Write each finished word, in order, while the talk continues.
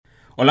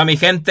Hola mi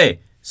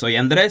gente, soy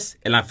Andrés,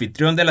 el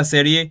anfitrión de la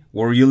serie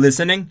Were You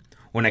Listening?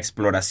 Una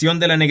exploración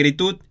de la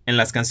negritud en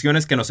las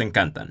canciones que nos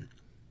encantan.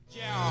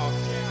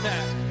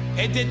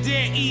 Es de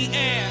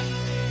D.I.E.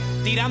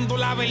 Tirando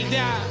la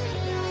verdad.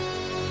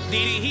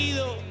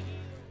 Dirigido.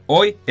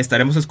 Hoy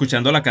estaremos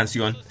escuchando la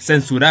canción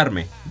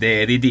Censurarme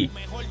de Eddie D.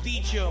 Mejor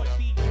dicho,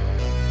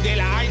 de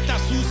la alta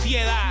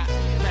suciedad.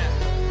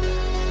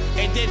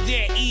 Es de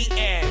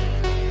D.I.E.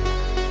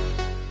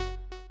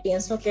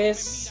 Pienso que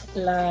es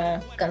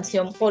la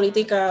canción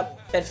política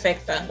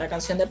perfecta, la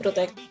canción de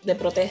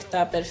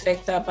protesta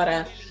perfecta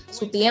para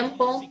su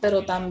tiempo,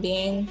 pero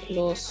también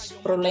los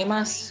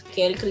problemas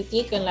que él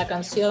critica en la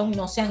canción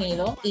no se han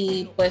ido,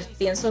 y pues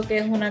pienso que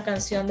es una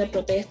canción de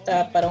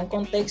protesta para un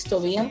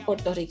contexto bien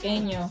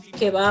puertorriqueño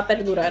que va a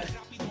perdurar.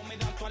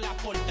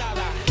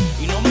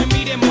 Y no me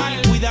mires mal,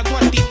 cuida tu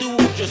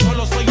actitud. Yo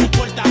solo soy un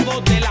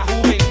portavoz de la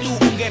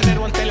juventud, un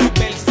guerrero ante la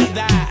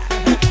adversidad.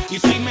 Y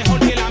soy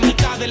mejor que la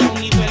mitad de la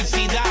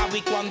universidad.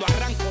 Y cuando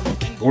arranco no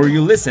tengo... Were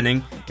You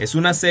Listening? Es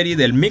una serie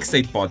del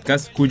Mixtape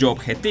Podcast cuyo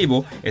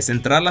objetivo es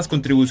centrar las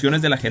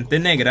contribuciones de la gente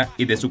negra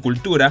y de su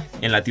cultura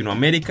en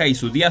Latinoamérica y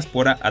su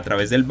diáspora a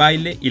través del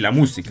baile y la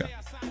música.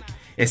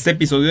 Este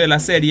episodio de la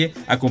serie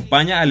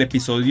acompaña al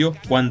episodio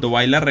Cuando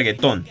Baila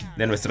Reggaetón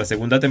de nuestra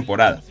segunda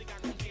temporada.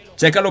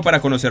 Chécalo para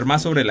conocer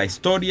más sobre la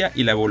historia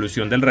y la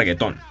evolución del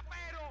reggaetón.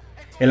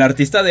 El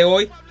artista de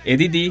hoy,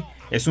 Eddie D,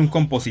 es un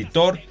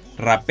compositor,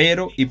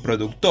 rapero y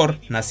productor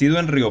nacido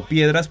en Río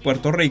Piedras,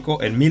 Puerto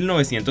Rico en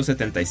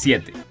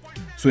 1977.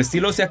 Su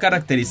estilo se ha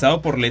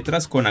caracterizado por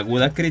letras con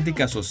aguda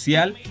crítica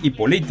social y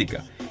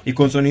política, y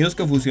con sonidos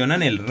que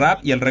fusionan el rap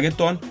y el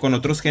reggaetón con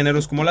otros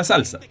géneros como la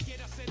salsa.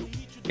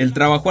 El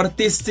trabajo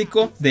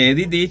artístico de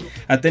Eddie D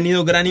ha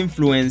tenido gran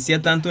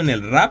influencia tanto en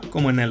el rap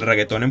como en el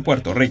reggaetón en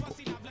Puerto Rico.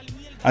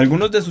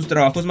 Algunos de sus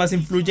trabajos más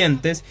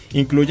influyentes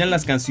incluyen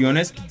las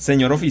canciones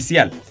Señor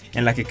Oficial,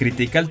 en la que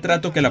critica el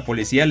trato que la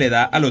policía le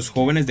da a los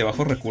jóvenes de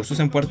bajos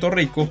recursos en Puerto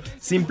Rico,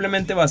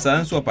 simplemente basada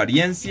en su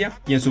apariencia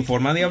y en su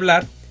forma de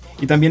hablar,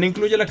 y también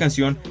incluye la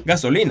canción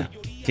Gasolina,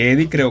 que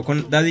Eddie creó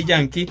con Daddy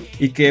Yankee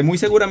y que muy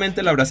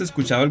seguramente la habrás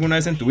escuchado alguna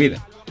vez en tu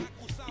vida.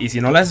 Y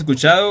si no la has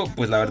escuchado,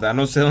 pues la verdad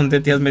no sé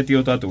dónde te has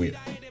metido toda tu vida.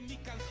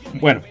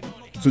 Bueno,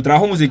 su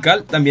trabajo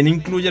musical también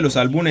incluye los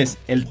álbumes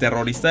El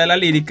Terrorista de la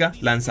Lírica,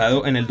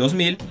 lanzado en el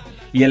 2000,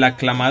 y el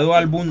aclamado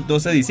álbum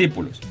 12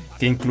 Discípulos,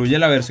 que incluye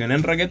la versión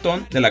en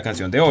reggaetón de la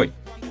canción de hoy.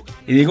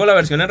 Y digo la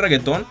versión en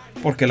reggaetón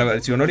porque la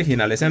versión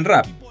original es en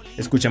rap.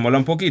 Escuchémosla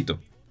un poquito.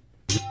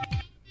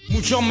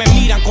 Muchos me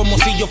miran como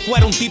si yo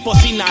fuera un tipo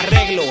sin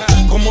arreglo,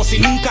 como si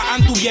nunca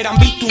antes hubieran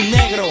visto un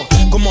negro,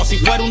 como si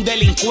fuera un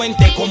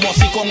delincuente, como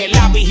si con el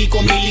lápiz y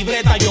con mi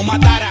libreta yo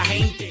matara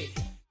gente.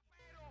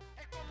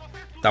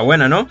 Está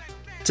buena, ¿no?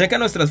 Checa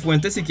nuestras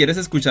fuentes si quieres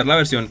escuchar la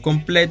versión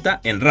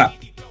completa en rap.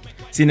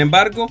 Sin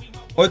embargo,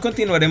 hoy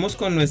continuaremos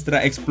con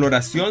nuestra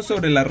exploración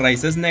sobre las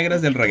raíces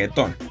negras del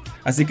reggaetón,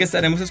 así que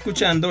estaremos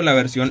escuchando la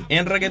versión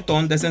en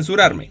reggaetón de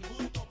Censurarme.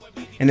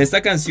 En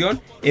esta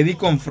canción, Eddie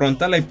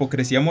confronta la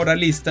hipocresía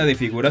moralista de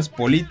figuras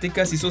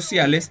políticas y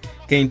sociales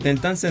que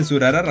intentan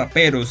censurar a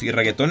raperos y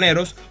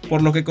reggaetoneros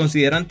por lo que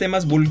consideran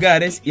temas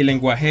vulgares y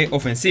lenguaje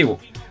ofensivo,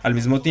 al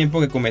mismo tiempo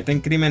que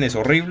cometen crímenes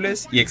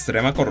horribles y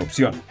extrema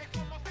corrupción.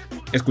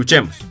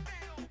 Escuchemos.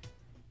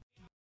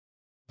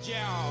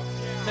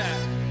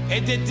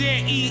 Es de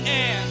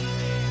D.I.E.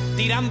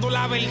 Tirando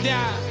la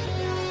verdad.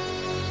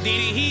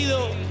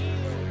 Dirigido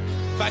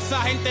para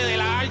esa gente de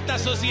la alta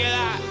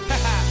sociedad.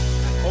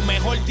 O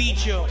mejor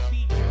dicho,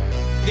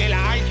 de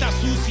la alta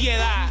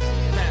suciedad.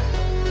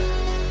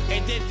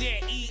 Es de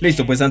D.I.E.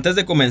 Listo, pues antes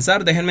de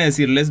comenzar, déjenme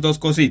decirles dos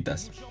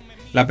cositas.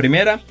 La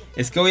primera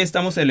es que hoy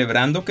estamos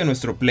celebrando que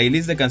nuestro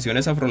playlist de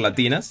canciones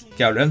afrolatinas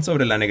que hablan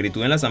sobre la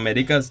negritud en las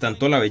Américas,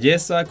 tanto la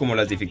belleza como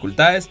las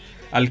dificultades,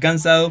 ha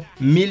alcanzado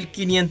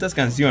 1500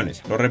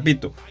 canciones. Lo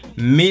repito,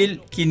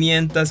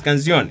 1500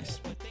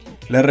 canciones.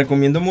 Les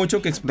recomiendo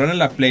mucho que exploren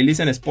la playlist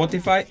en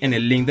Spotify en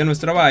el link de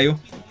nuestra bio,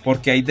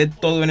 porque hay de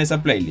todo en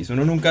esa playlist,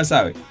 uno nunca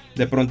sabe.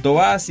 De pronto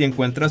vas y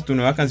encuentras tu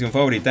nueva canción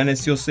favorita en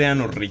ese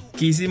océano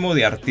riquísimo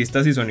de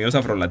artistas y sonidos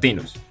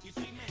afrolatinos.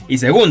 Y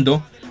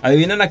segundo,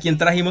 adivinen a quién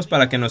trajimos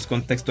para que nos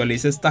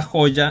contextualice esta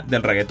joya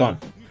del reggaetón.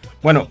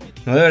 Bueno,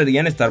 no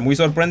deberían estar muy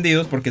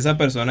sorprendidos porque esa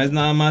persona es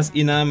nada más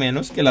y nada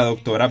menos que la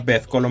doctora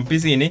Beth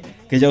Colón-Pizzini,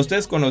 que ya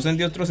ustedes conocen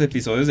de otros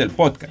episodios del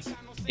podcast.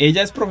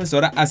 Ella es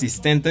profesora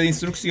asistente de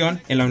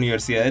instrucción en la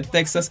Universidad de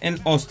Texas en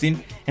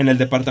Austin, en el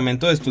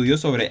Departamento de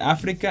Estudios sobre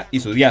África y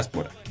su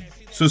diáspora.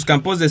 Sus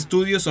campos de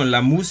estudio son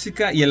la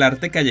música y el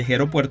arte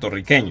callejero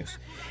puertorriqueños,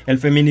 el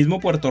feminismo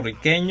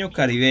puertorriqueño,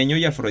 caribeño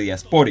y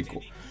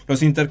afrodiaspórico,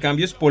 los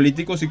intercambios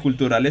políticos y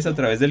culturales a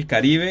través del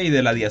Caribe y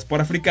de la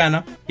diáspora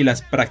africana y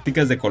las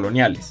prácticas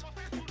decoloniales.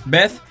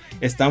 Beth,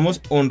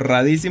 estamos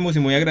honradísimos y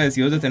muy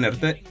agradecidos de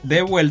tenerte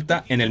de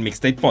vuelta en el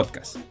Mixtape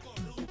Podcast.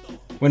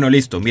 Bueno,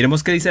 listo,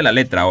 miremos qué dice la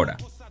letra ahora.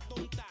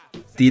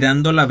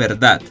 Tirando la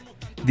verdad,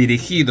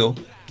 dirigido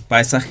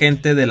para esa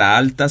gente de la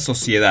alta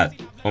sociedad,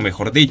 o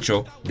mejor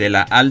dicho, de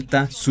la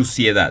alta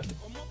suciedad.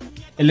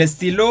 El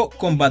estilo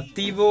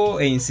combativo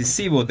e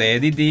incisivo de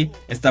Eddie D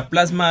está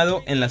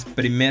plasmado en las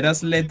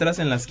primeras letras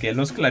en las que él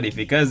nos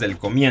clarifica desde el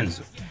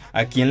comienzo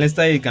a quién le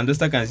está dedicando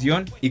esta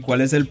canción y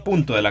cuál es el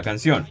punto de la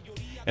canción,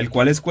 el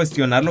cual es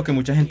cuestionar lo que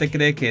mucha gente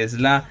cree que es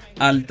la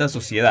alta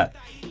sociedad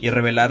y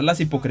revelar las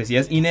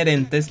hipocresías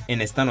inherentes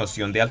en esta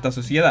noción de alta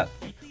sociedad.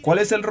 ¿Cuál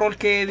es el rol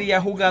que Eddie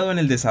ha jugado en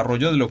el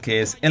desarrollo de lo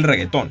que es el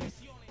reggaetón?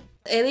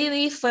 Eddie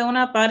D fue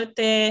una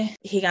parte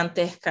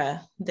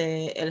gigantesca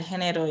del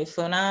género y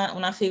fue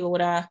una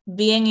figura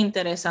bien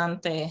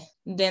interesante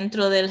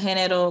dentro del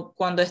género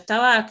cuando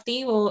estaba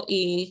activo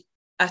y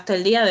hasta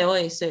el día de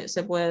hoy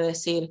se puede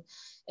decir.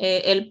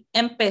 Él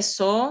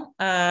empezó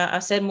a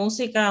hacer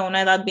música a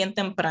una edad bien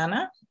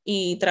temprana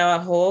y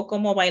trabajó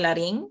como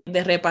bailarín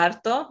de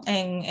reparto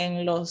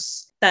en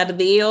los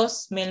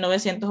tardíos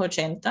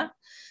 1980.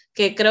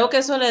 Que creo que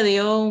eso le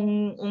dio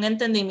un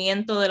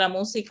entendimiento de la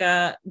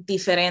música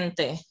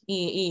diferente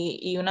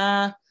y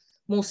una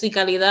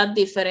musicalidad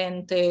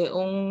diferente,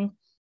 un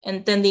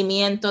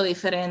entendimiento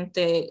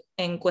diferente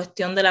en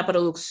cuestión de la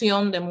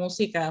producción de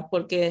música,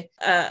 porque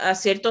a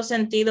cierto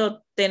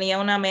sentido tenía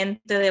una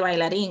mente de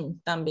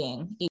bailarín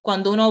también. Y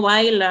cuando uno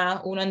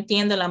baila, uno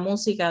entiende la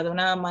música de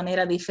una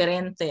manera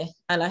diferente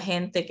a la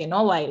gente que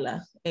no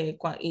baila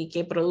y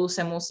que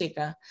produce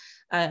música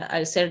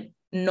al ser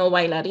no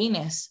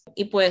bailarines.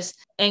 Y pues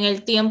en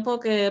el tiempo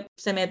que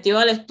se metió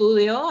al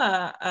estudio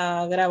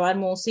a grabar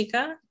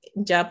música,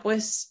 ya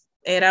pues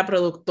era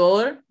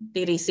productor,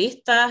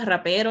 liricista,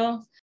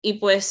 rapero, y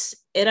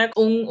pues era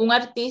un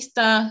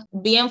artista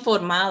bien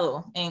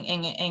formado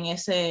en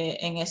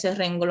ese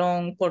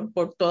renglón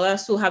por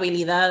todas sus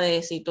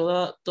habilidades y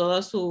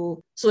toda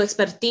su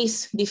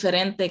expertise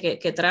diferente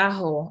que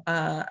trajo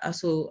a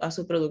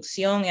su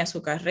producción y a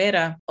su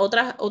carrera.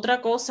 Otra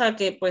cosa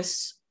que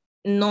pues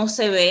no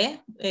se ve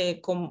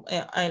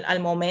al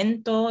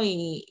momento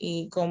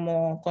y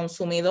como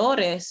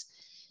consumidores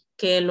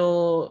que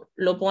lo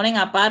ponen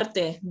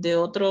aparte de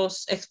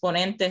otros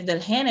exponentes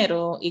del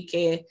género y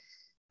que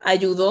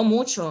ayudó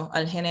mucho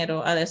al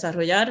género a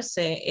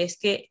desarrollarse, es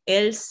que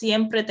él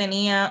siempre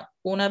tenía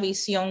una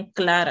visión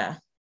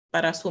clara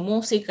para su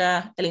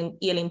música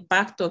y el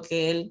impacto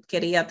que él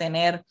quería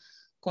tener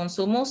con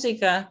su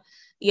música,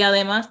 y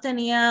además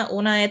tenía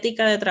una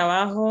ética de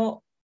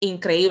trabajo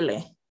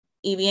increíble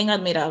y bien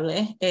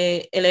admirable.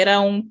 Él era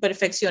un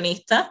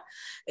perfeccionista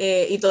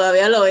y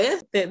todavía lo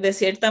es. De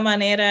cierta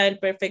manera, el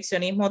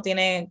perfeccionismo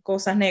tiene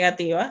cosas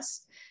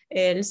negativas.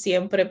 Él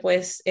siempre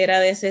pues era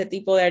de ese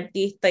tipo de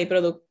artista y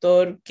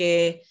productor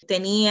que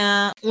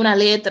tenía una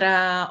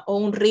letra o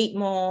un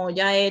ritmo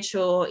ya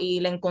hecho y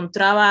le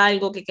encontraba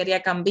algo que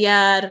quería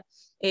cambiar.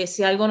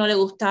 Si algo no le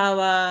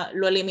gustaba,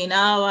 lo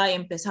eliminaba y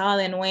empezaba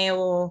de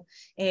nuevo.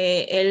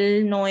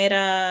 Él no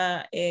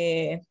era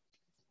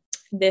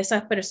de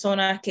esas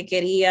personas que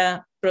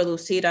quería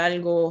producir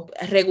algo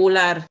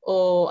regular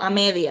o a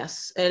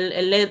medias.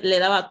 Él le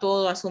daba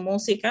todo a su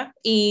música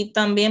y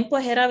también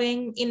pues era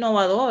bien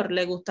innovador,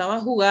 le gustaba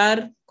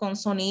jugar con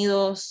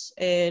sonidos,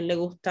 le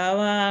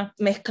gustaba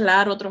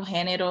mezclar otros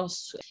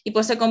géneros y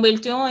pues se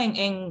convirtió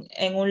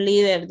en un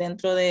líder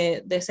dentro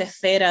de esa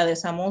esfera, de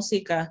esa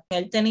música.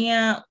 Él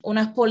tenía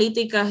unas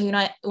políticas y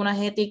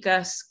unas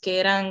éticas que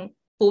eran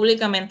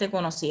públicamente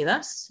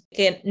conocidas,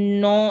 que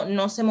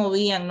no se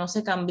movían, no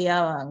se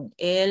cambiaban.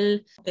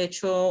 Él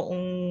hecho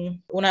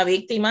una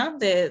víctima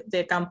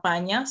de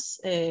campañas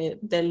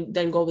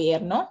del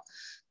gobierno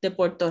de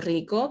Puerto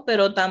Rico,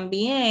 pero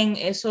también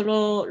eso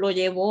lo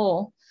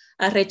llevó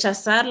a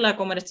rechazar la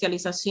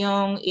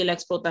comercialización y la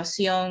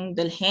explotación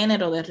del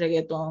género de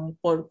reggaetón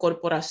por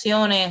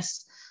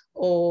corporaciones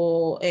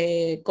o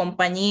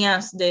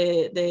compañías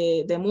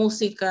de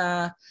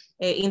música,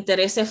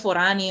 intereses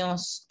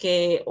foráneos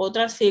que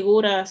otras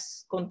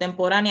figuras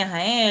contemporáneas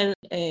a él,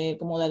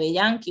 como Daddy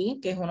Yankee,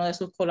 que es uno de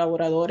sus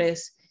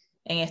colaboradores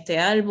en este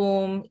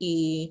álbum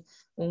y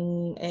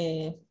un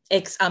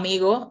ex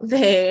amigo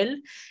de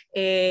él,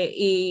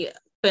 y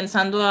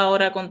pensando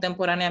ahora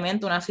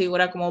contemporáneamente una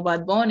figura como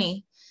Bad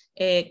Bunny,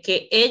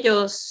 que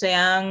ellos se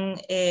han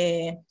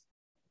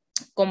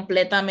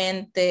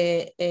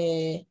completamente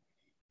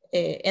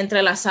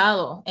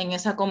entrelazado en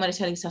esa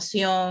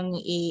comercialización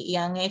y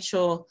han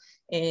hecho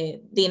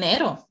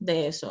dinero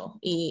de eso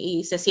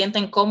y se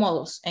sienten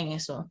cómodos en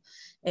eso.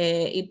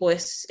 Y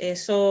pues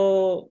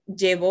eso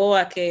llevó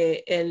a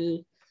que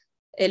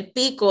el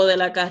pico de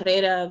la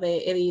carrera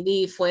de Eddie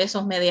D fue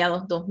esos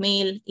mediados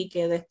 2000 y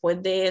que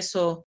después de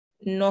eso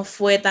no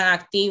fue tan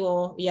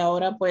activo y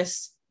ahora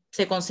pues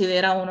se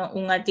considera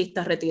un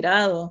artista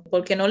retirado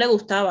porque no le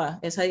gustaba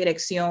esa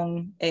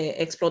dirección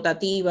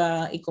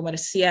explotativa y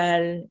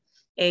comercial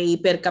e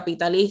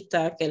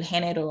hipercapitalista que el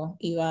género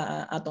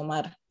iba a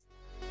tomar.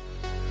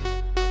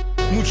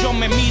 Muchos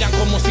me miran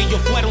como si yo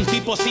fuera un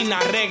tipo sin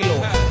arreglo,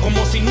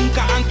 como si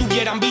nunca antes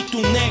hubieran visto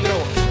un negro,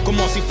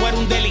 como si fuera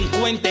un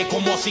delincuente,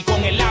 como si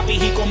con el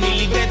lápiz y con mi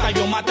libreta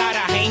yo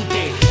matara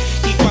gente.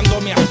 Y cuando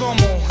me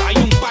asomo hay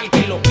un par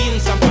que lo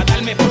piensan para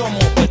darme promo,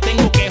 pues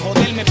tengo que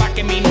joderme para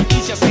que mi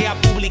noticia sea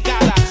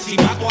publicada. Si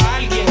mato a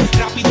alguien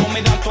rápido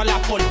me dan todas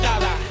las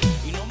portadas.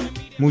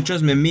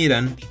 Muchos me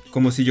miran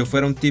como si yo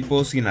fuera un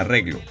tipo sin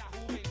arreglo,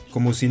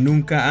 como si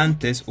nunca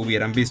antes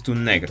hubieran visto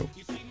un negro,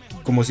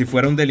 como si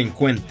fuera un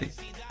delincuente,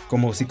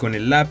 como si con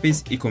el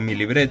lápiz y con mi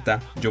libreta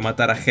yo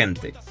matara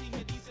gente.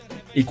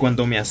 Y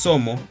cuando me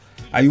asomo,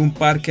 hay un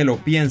par que lo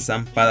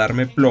piensan para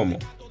darme plomo,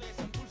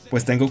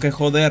 pues tengo que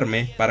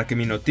joderme para que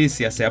mi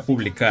noticia sea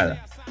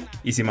publicada,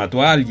 y si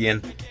mato a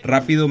alguien,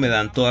 rápido me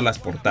dan todas las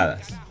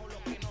portadas.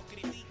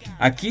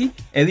 Aquí,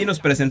 Eddie nos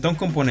presenta un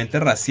componente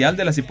racial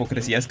de las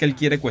hipocresías que él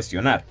quiere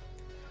cuestionar.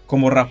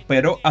 Como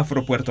rapero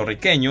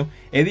afropuertorriqueño,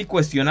 Eddie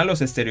cuestiona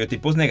los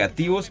estereotipos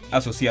negativos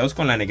asociados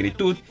con la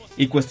negritud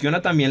y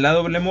cuestiona también la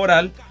doble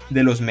moral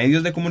de los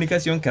medios de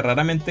comunicación que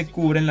raramente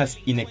cubren las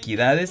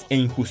inequidades e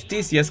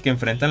injusticias que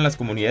enfrentan las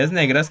comunidades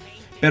negras,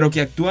 pero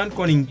que actúan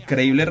con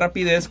increíble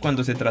rapidez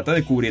cuando se trata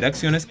de cubrir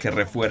acciones que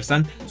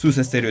refuerzan sus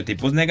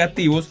estereotipos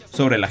negativos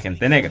sobre la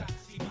gente negra.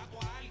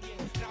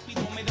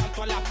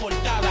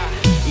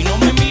 Y no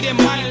me mires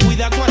mal,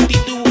 cuida tu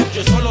actitud.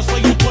 Yo solo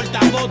soy un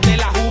portavoz de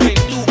la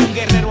juventud, un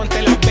guerrero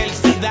ante la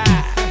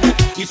adversidad.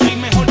 Y soy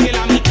mejor que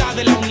la mitad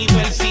de la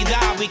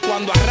universidad. Y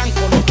cuando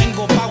arranco no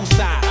tengo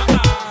pausa.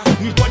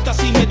 No importa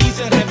si me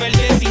dicen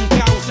rebelde sin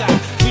causa.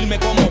 Firme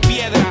como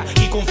piedra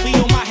y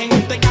confío más en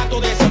un tecato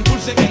de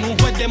Santurce que en un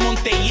juez de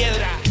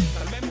Montelledra.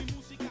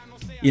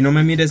 Y no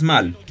me mires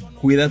mal,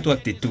 cuida tu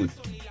actitud.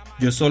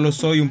 Yo solo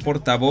soy un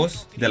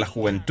portavoz de la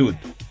juventud,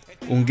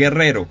 un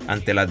guerrero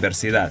ante la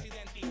adversidad.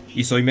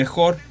 Y soy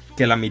mejor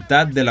que la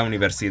mitad de la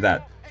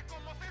universidad.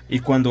 Y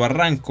cuando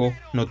arranco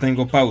no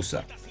tengo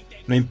pausa.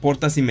 No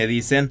importa si me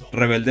dicen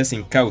rebelde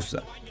sin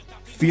causa.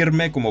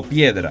 Firme como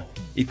piedra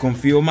y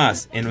confío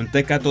más en un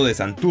tecato de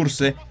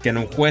Santurce que en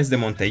un juez de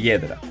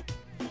Montelledra.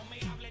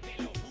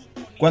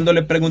 Cuando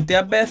le pregunté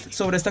a Beth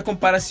sobre esta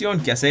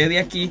comparación que hace de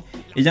aquí,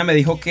 ella me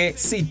dijo que,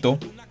 cito,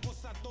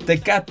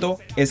 tecato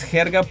es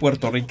jerga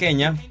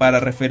puertorriqueña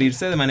para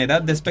referirse de manera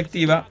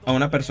despectiva a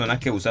una persona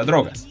que usa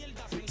drogas.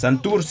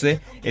 Santurce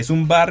es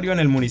un barrio en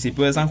el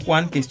municipio de San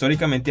Juan que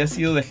históricamente ha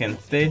sido de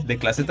gente de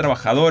clase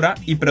trabajadora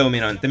y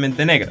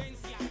predominantemente negra.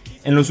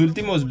 En los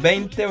últimos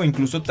 20 o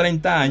incluso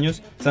 30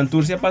 años,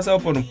 Santurce ha pasado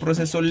por un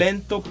proceso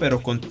lento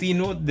pero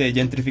continuo de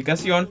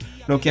gentrificación,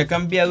 lo que ha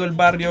cambiado el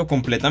barrio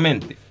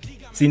completamente.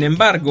 Sin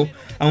embargo,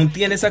 aún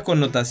tiene esa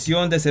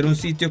connotación de ser un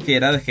sitio que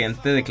era de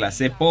gente de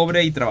clase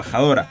pobre y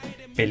trabajadora,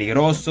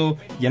 peligroso,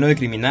 lleno de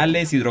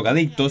criminales y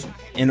drogadictos,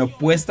 en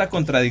opuesta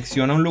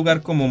contradicción a un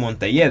lugar como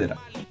Montelledra,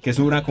 que es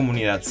una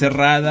comunidad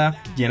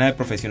cerrada, llena de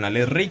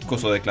profesionales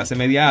ricos o de clase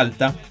media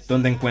alta,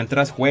 donde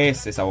encuentras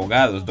jueces,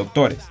 abogados,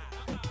 doctores.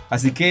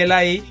 Así que él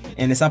ahí,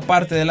 en esa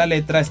parte de la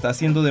letra, está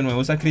haciendo de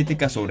nuevo esa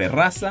crítica sobre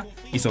raza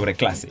y sobre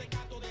clase.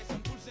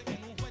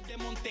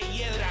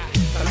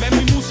 Tal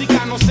vez mi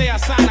música no sea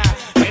sana,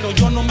 pero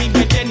yo no me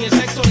inventé ni el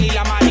sexo ni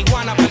la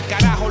marihuana. Pa'l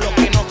carajo lo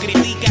que nos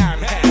critican.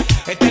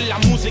 Esta es la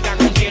música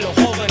con que los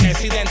jóvenes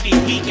se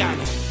identifican.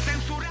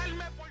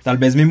 Tal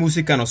vez mi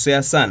música no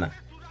sea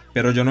sana,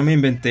 pero yo no me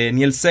inventé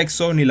ni el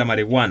sexo ni la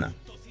marihuana.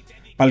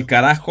 Pa'l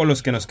carajo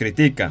los que nos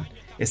critican.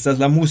 Esta es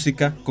la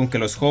música con que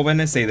los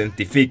jóvenes se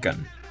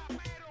identifican.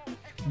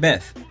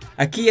 Beth,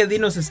 aquí Eddie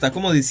nos está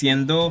como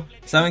diciendo,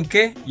 ¿saben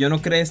qué? Yo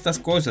no creo estas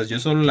cosas, yo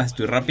solo las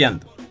estoy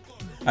rapeando.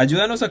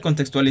 Ayúdanos a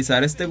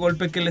contextualizar este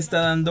golpe que le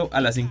está dando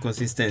a las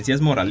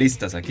inconsistencias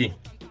moralistas aquí.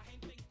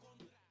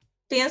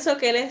 Pienso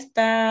que él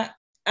está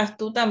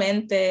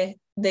astutamente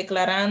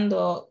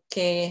declarando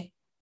que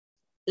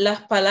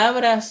las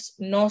palabras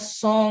no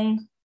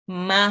son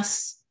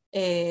más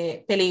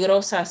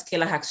peligrosas que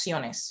las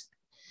acciones.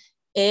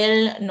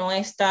 Él no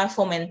está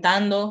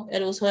fomentando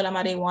el uso de la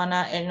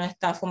marihuana, él no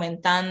está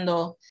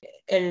fomentando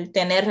el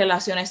tener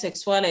relaciones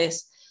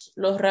sexuales.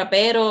 Los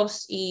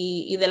raperos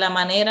y de la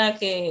manera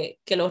que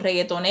los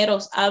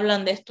reggaetoneros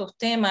hablan de estos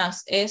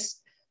temas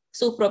es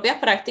sus propias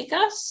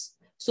prácticas,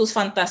 sus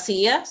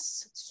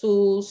fantasías,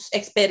 sus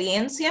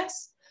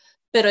experiencias,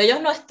 pero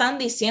ellos no están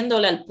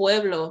diciéndole al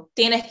pueblo,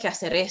 tienes que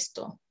hacer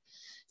esto.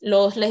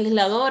 Los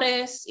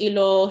legisladores y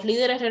los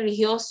líderes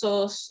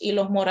religiosos y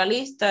los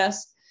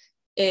moralistas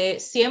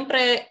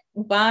siempre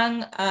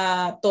van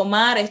a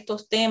tomar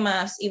estos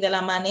temas y de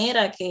la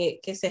manera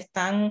que se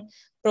están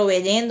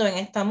proveyendo en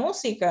esta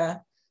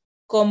música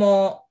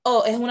como,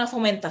 es una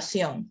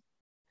fomentación,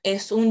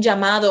 es un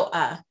llamado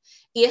a,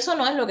 y eso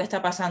no es lo que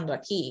está pasando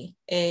aquí.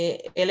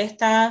 Él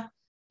está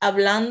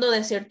hablando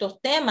de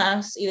ciertos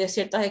temas y de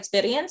ciertas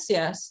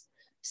experiencias,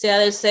 sea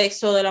del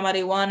sexo, de la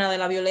marihuana, de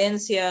la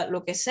violencia,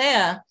 lo que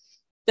sea,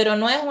 pero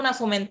no es una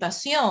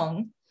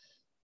fomentación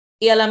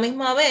y a la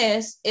misma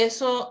vez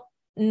eso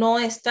no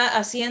está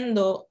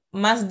haciendo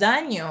más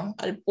daño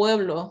al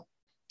pueblo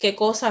que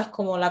cosas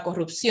como la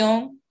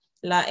corrupción,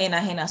 la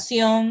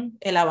enajenación,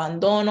 el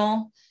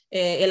abandono,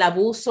 el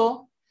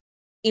abuso.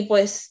 Y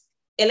pues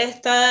él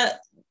está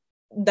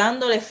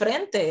dándole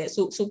frente,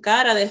 su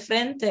cara de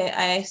frente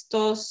a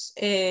estos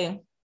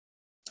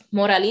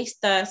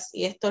moralistas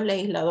y estos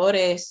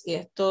legisladores y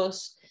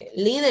estos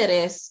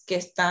líderes que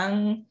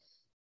están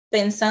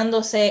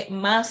pensándose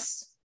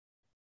más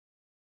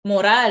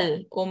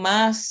moral o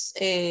más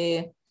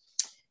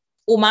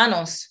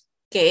humanos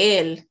que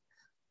él,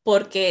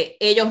 porque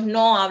ellos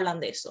no hablan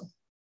de eso.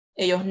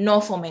 Ellos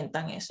no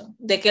fomentan eso.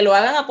 De que lo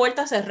hagan a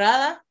puerta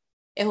cerrada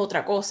es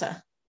otra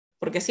cosa,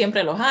 porque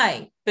siempre los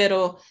hay,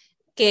 pero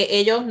que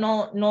ellos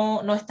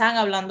no están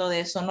hablando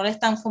de eso, no le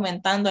están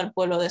fomentando al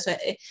pueblo de eso.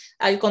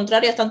 Al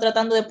contrario, están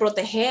tratando de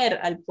proteger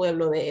al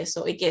pueblo de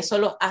eso y que eso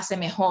lo hace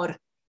mejor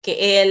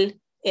que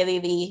él,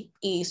 Eddie D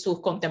y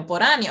sus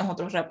contemporáneos,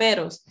 otros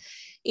raperos.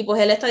 Y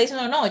pues él está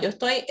diciendo, no,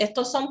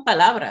 estos son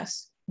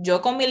palabras.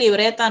 Yo con mi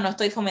libreta no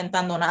estoy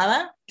fomentando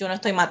nada, yo no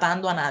estoy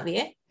matando a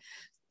nadie.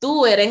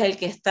 Tú eres el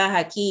que estás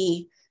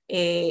aquí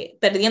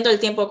perdiendo el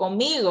tiempo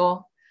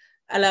conmigo,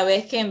 a la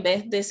vez que en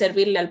vez de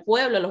servirle al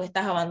pueblo, los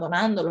estás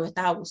abandonando, los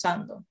estás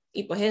abusando.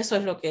 Y pues eso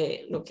es lo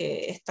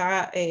que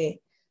está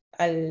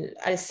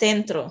al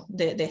centro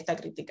de esta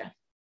crítica.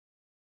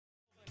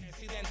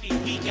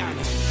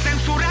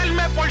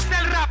 Censurarme por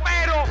ser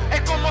rapero es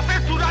como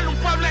censurar un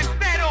pueblo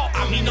entero.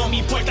 A mí no me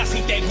importa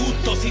si te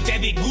gusto, si te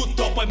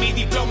disgusto, pues mi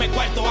diploma en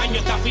cuarto año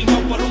está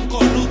firmado por un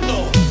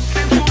corrupto.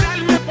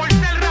 Censurarme por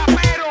ser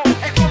rapero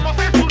es como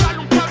censurar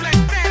un pueblo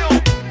entero.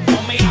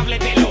 No me hables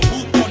de lo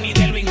justo ni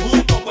de lo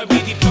injusto, pues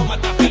mi diploma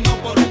está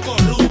firmado por un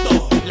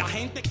corrupto.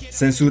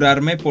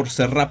 Censurarme por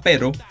ser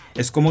rapero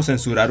es como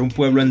censurar un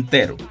pueblo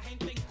entero.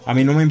 A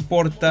mí no me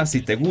importa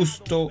si te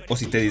gusto o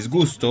si te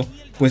disgusto,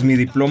 pues mi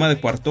diploma de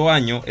cuarto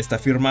año está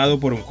firmado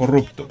por un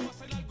corrupto.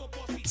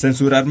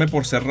 Censurarme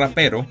por ser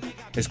rapero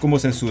es como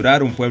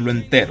censurar un pueblo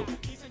entero.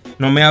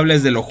 No me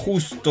hables de lo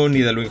justo ni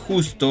de lo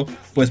injusto,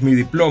 pues mi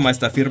diploma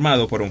está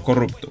firmado por un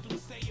corrupto.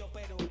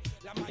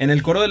 En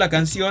el coro de la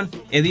canción,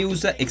 Eddie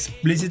usa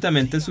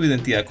explícitamente su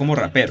identidad como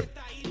rapero.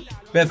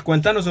 Beth,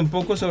 cuéntanos un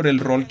poco sobre el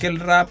rol que el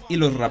rap y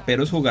los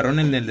raperos jugaron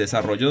en el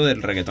desarrollo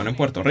del reggaetón en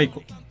Puerto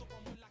Rico.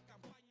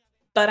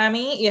 Para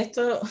mí, y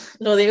esto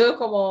lo digo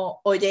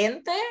como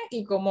oyente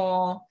y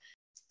como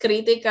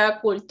crítica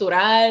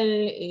cultural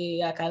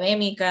y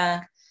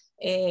académica,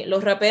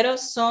 los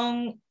raperos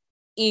son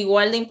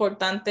igual de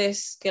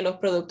importantes que los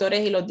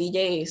productores y los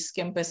DJs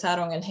que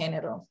empezaron el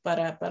género,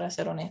 para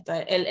ser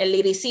honesta. El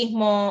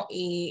liricismo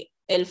y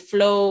el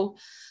flow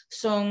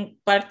son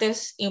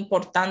partes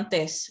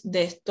importantes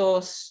de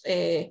estos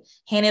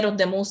géneros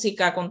de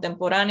música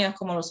contemporáneos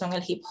como lo son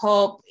el hip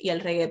hop y el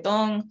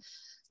reggaetón.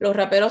 Los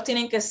raperos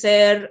tienen que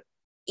ser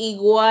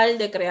igual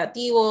de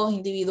creativos,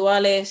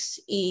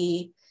 individuales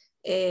y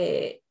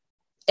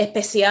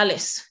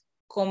especiales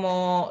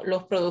como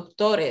los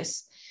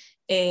productores.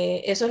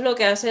 Eso es lo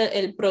que hace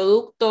el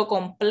producto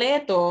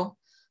completo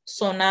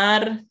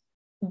sonar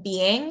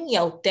bien y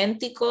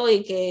auténtico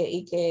y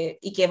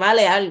que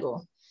vale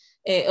algo,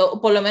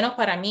 o por lo menos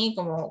para mí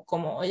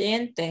como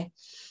oyente.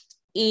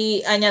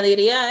 Y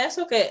añadiría a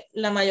eso que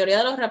la mayoría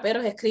de los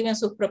raperos escriben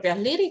sus propias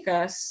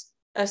líricas.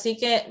 Así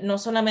que no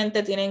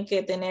solamente tienen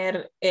que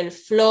tener el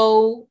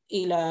flow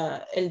y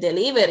el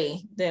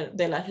delivery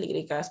de las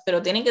líricas,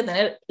 pero tienen que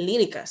tener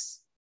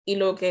líricas. Y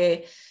lo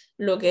que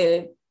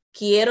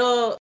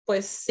quiero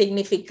pues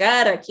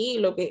significar aquí,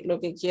 lo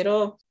que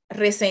quiero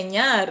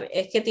reseñar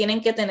es que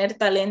tienen que tener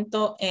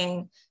talento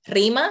en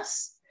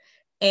rimas,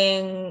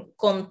 en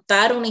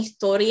contar una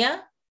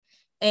historia,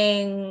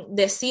 en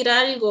decir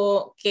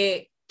algo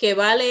que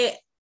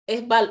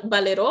es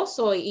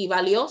valeroso y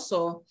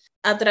valioso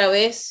a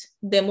través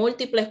de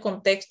múltiples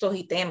contextos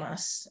y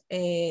temas.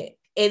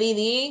 Eddie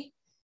D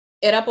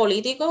era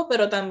político,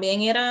 pero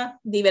también era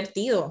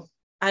divertido,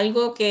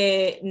 algo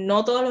que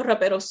no todos los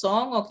raperos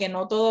son o que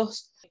no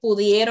todos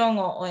pudieron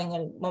o en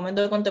el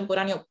momento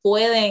contemporáneo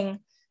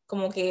pueden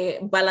como que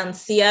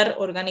balancear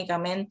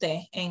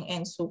orgánicamente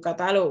en su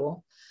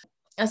catálogo.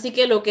 Así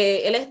que lo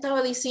que él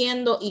estaba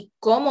diciendo y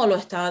cómo lo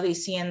estaba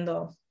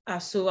diciendo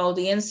a su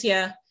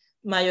audiencia,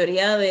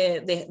 mayoría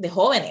de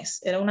jóvenes,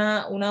 era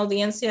una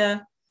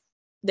audiencia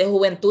de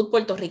juventud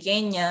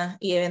puertorriqueña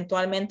y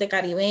eventualmente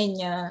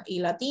caribeña y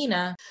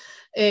latina,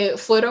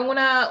 fueron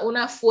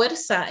una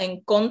fuerza en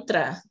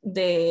contra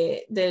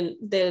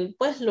del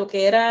pues, lo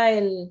que era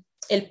el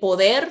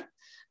poder,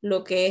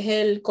 lo que es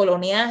el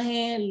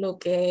coloniaje, lo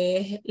que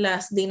es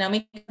las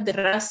dinámicas de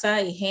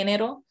raza y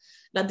género,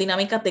 las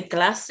dinámicas de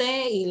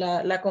clase y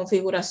la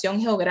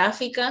configuración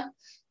geográfica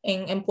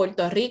en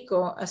Puerto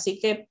Rico. Así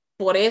que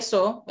por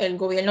eso el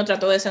gobierno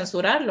trató de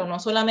censurarlo, no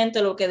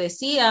solamente lo que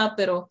decía,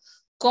 pero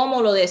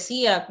cómo lo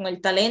decía, con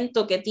el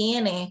talento que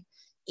tiene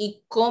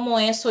y cómo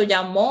eso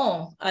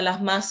llamó a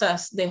las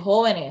masas de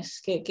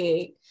jóvenes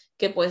que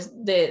pues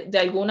de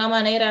alguna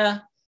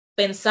manera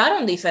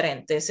pensaron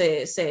diferente,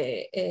 se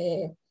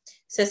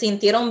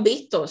sintieron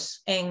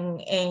vistos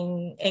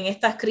en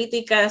estas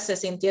críticas, se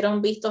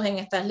sintieron vistos en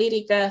estas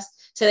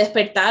líricas, se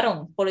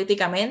despertaron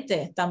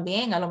políticamente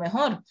también a lo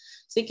mejor.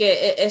 Así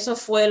que eso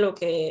fue lo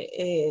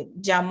que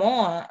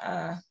llamó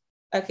a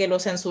que lo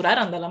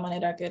censuraran de la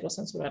manera que lo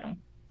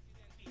censuraron.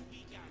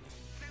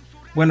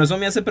 Bueno, eso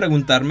me hace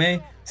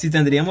preguntarme si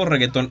tendríamos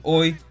reggaetón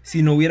hoy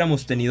si no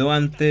hubiéramos tenido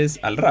antes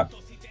al rap.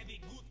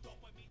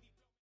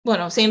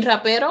 Bueno, sin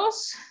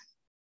raperos,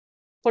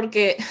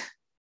 porque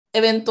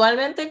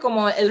eventualmente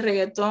como el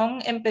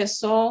reggaetón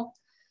empezó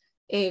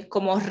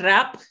como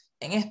rap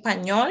en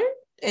español,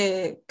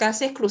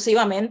 casi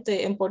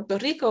exclusivamente en Puerto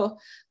Rico,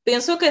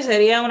 pienso que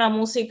sería una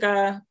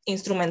música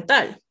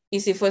instrumental. Y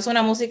si fuese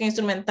una música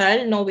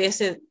instrumental, no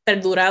hubiese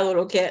perdurado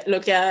lo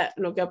que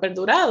ha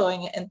perdurado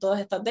en todas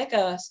estas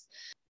décadas.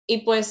 Y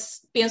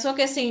pues pienso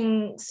que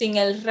sin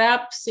el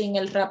rap, sin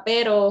el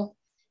rapero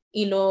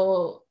y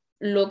lo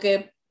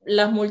que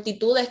las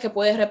multitudes que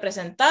puede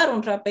representar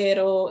un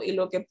rapero y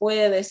lo que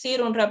puede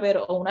decir un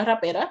rapero o una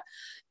rapera,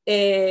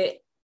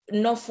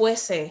 no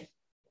fuese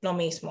lo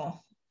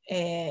mismo.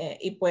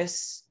 Y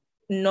pues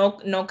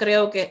no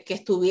creo que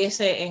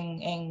estuviese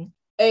en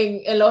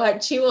los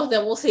archivos de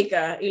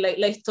música y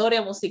la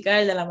historia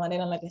musical de la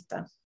manera en la que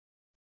está.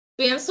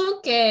 Pienso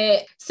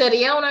que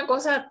sería una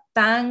cosa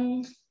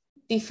tan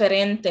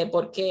diferente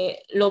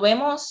porque lo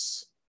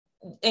vemos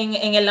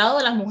en el lado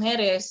de las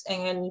mujeres,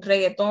 en el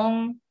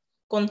reggaetón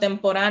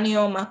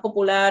contemporáneo más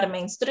popular,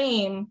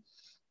 mainstream,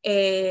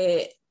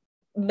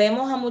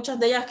 vemos a muchas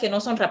de ellas que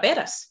no son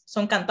raperas,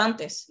 son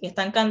cantantes y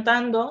están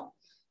cantando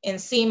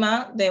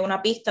encima de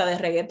una pista de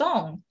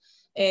reggaetón.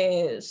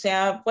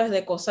 Sea pues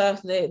de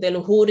cosas de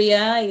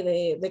lujuria y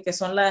de que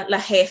son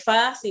las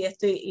jefas y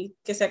esto y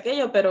que sea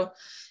aquello, pero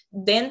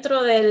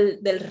dentro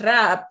del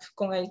rap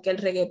con el que el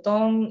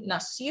reggaetón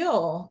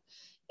nació,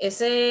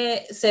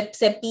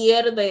 se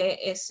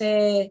pierde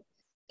ese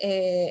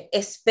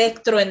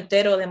espectro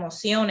entero de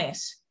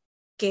emociones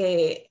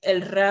que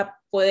el rap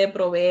puede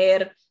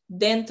proveer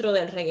dentro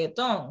del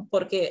reggaetón,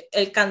 porque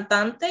el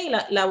cantante y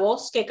la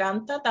voz que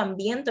canta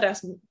también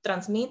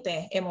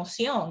transmite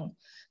emoción,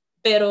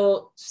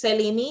 pero se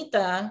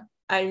limita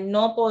al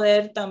no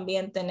poder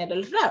también tener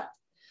el rap.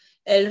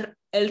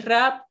 El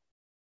rap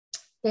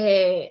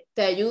te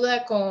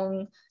ayuda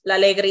con la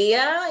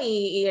alegría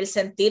y el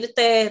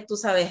sentirte, tú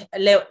sabes,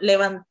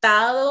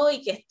 levantado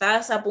y que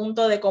estás a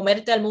punto de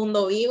comerte al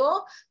mundo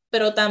vivo,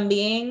 pero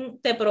también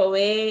te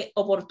provee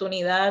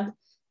oportunidad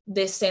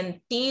de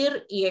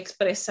sentir y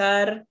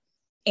expresar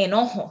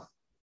enojo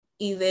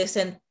y de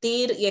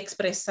sentir y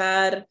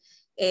expresar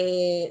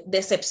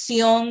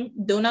decepción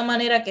de una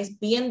manera que es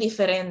bien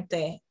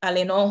diferente al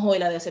enojo y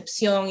la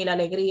decepción y la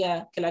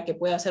alegría que la que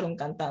puede hacer un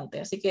cantante.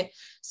 Así que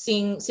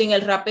sin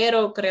el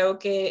rapero creo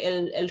que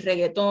el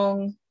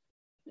reggaetón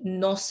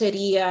no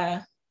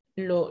sería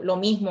lo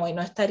mismo y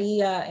no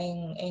estaría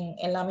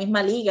en la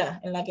misma liga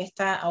en la que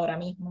está ahora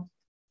mismo.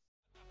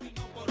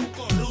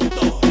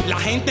 La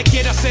gente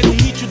quiere hacer un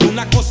nicho de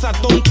una cosa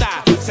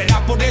tonta.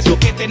 Será por eso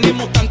que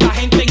tenemos tanta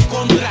gente en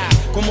contra,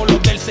 como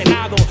los del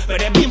Senado.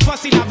 Pero es bien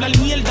fácil hablar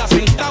mierda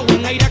sentado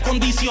en aire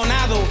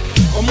acondicionado.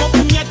 Como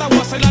puñeta voy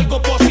a hacer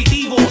algo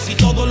positivo si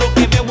todo lo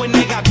que veo es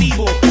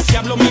negativo. Si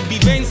hablo mis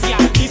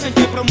vivencias, dicen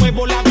que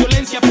promuevo la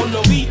violencia. Por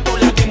lo visto,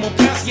 la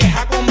democracia es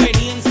a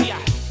conveniencia.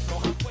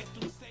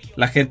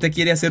 La gente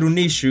quiere hacer un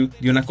issue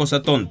de una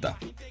cosa tonta.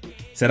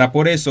 Será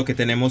por eso que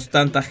tenemos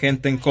tanta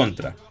gente en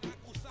contra,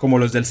 como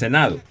los del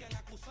Senado.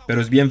 Pero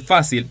es bien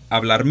fácil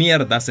hablar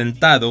mierda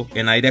sentado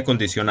en aire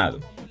acondicionado.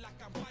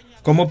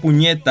 ¿Cómo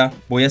puñeta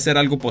voy a hacer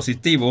algo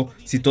positivo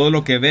si todo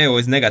lo que veo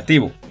es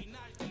negativo?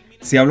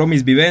 Si hablo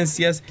mis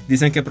vivencias,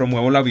 dicen que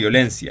promuevo la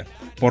violencia.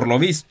 Por lo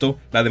visto,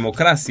 la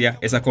democracia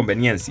es a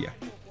conveniencia.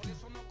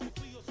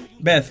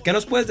 Beth, ¿qué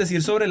nos puedes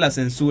decir sobre la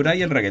censura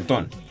y el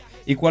reggaetón?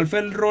 ¿Y cuál fue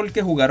el rol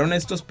que jugaron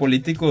estos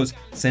políticos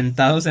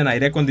sentados en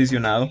aire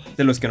acondicionado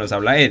de los que nos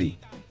habla Eddie?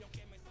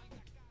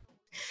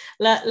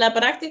 La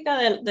práctica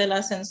de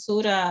la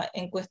censura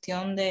en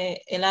cuestión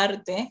del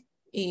arte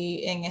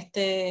y en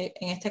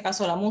este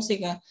caso la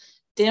música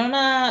tiene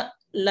una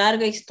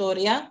larga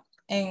historia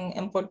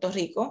en Puerto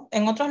Rico,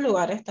 en otros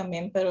lugares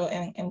también, pero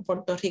en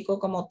Puerto Rico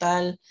como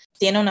tal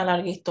tiene una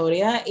larga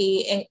historia.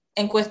 Y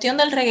en cuestión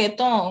del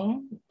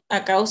reggaetón,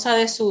 a causa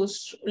de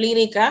sus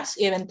líricas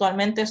y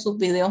eventualmente sus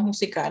videos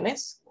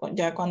musicales,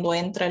 ya cuando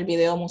entra el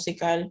video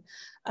musical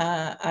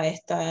a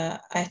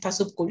esta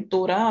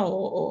subcultura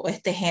o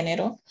este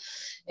género,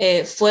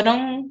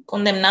 fueron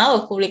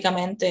condenados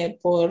públicamente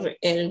por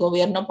el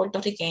gobierno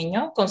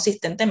puertorriqueño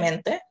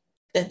consistentemente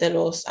desde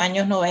los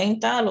años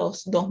 90 a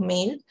los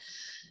 2000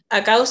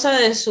 a causa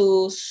de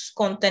sus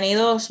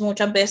contenidos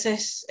muchas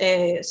veces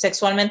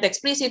sexualmente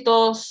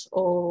explícitos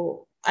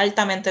o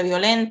altamente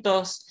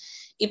violentos.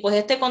 Y pues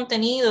este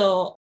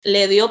contenido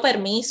le dio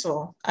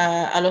permiso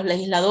a los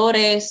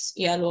legisladores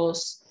y a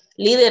los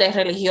líderes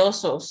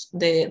religiosos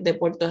de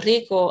Puerto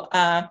Rico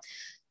a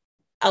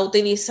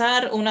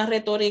utilizar una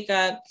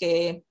retórica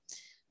que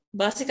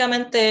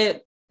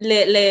básicamente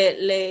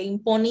le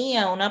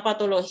imponía una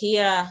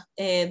patología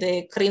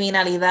de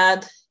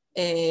criminalidad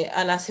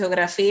a las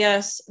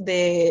geografías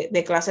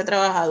de clase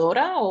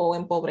trabajadora o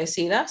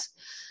empobrecidas,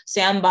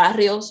 sean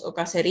barrios o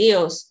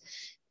caseríos,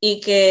 y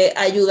que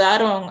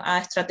ayudaron a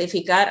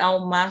estratificar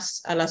aún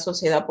más a la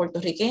sociedad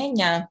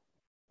puertorriqueña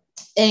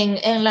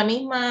en la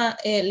misma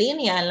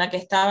línea en la que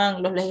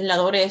estaban los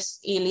legisladores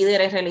y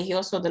líderes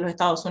religiosos de los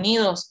Estados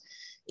Unidos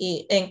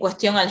y en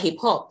cuestión al hip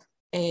hop.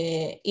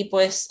 Y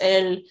pues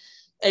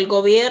el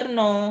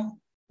gobierno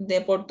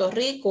de Puerto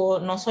Rico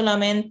no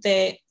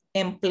solamente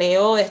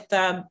empleó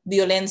esta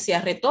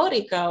violencia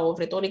retórica o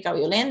retórica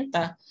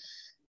violenta,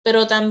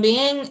 pero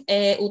también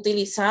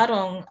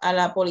utilizaron a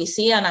la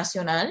Policía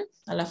Nacional,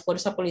 a la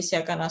Fuerza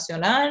Policíaca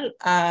Nacional,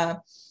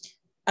 a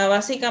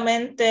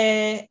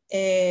básicamente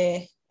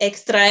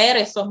extraer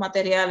estos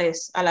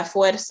materiales a la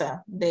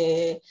fuerza,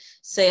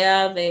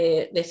 sea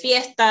de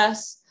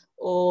fiestas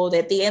o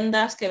de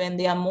tiendas que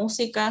vendían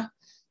música,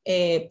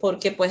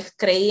 porque pues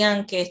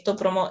creían que esto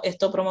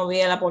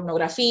promovía la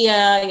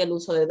pornografía y el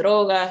uso de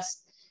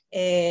drogas.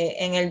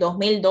 En el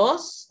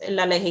 2002,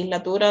 la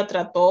legislatura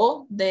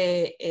trató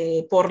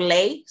de, por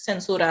ley,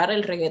 censurar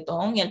el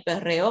reggaetón y el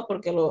perreo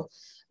porque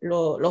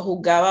lo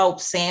juzgaba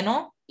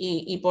obsceno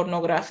y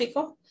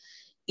pornográfico.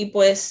 Y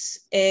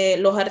pues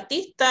los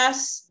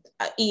artistas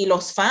y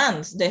los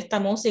fans de esta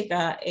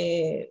música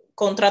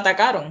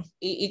contraatacaron.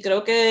 Y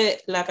creo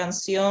que la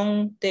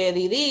canción de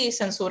Diddy,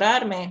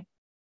 Censurarme,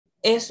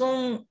 es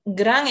un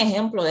gran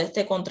ejemplo de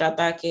este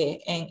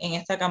contraataque en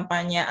esta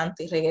campaña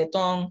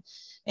anti-reggaetón.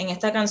 En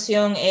esta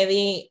canción,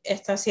 Eddie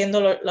está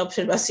haciendo la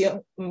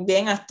observación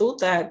bien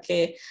astuta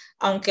que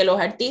aunque los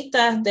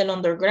artistas del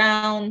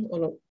underground,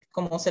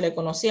 como se le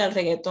conocía al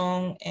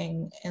reggaetón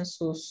en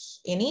sus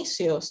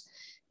inicios,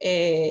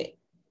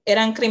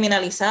 eran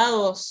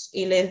criminalizados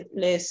y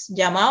les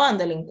llamaban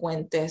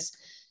delincuentes,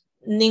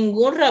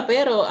 ningún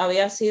rapero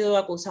había sido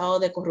acusado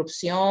de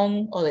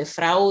corrupción o de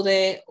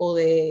fraude o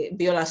de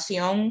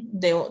violación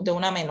de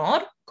una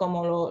menor,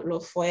 como lo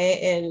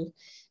fue el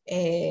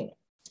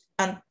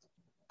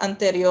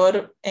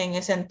anterior, en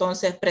ese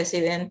entonces,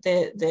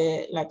 presidente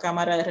de la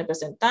Cámara de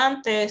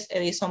Representantes,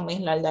 Edison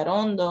Mislar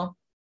Darondo.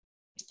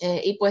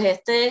 Y pues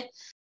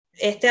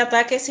este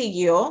ataque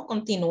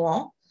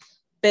continuó,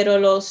 pero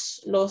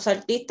los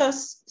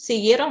artistas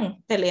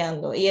siguieron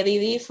peleando y Eddie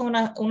D fue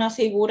una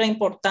figura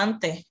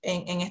importante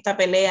en esta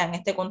pelea, en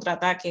este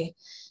contraataque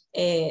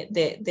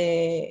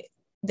de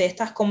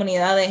estas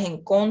comunidades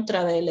en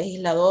contra de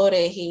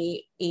legisladores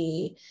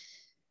y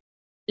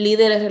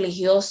líderes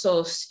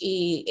religiosos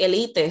y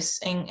élites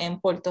en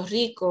Puerto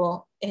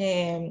Rico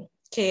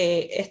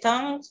que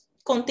estaban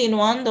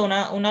continuando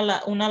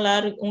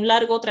un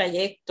largo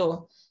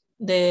trayecto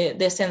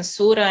de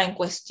censura en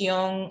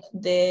cuestión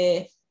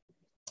de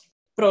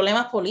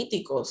problemas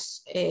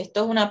políticos.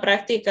 Esto es una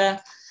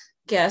práctica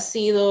que ha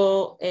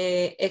sido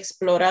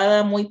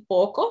explorada muy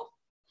poco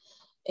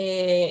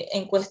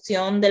en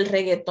cuestión del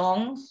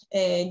reggaetón,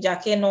 ya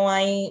que no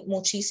hay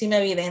muchísima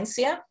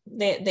evidencia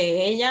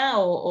de ella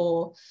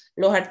o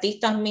los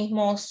artistas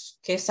mismos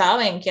que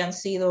saben que han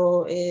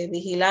sido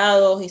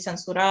vigilados y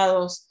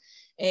censurados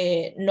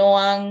no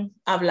han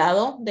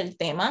hablado del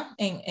tema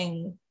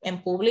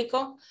en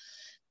público,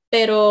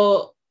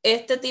 pero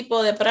este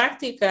tipo de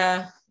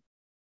práctica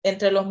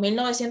entre los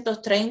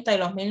 1930 y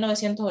los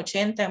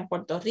 1980 en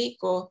Puerto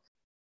Rico,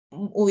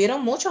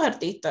 hubieron muchos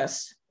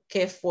artistas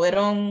que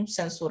fueron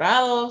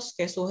censurados,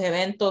 que sus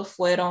eventos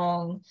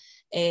fueron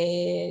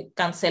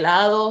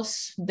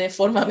cancelados de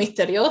forma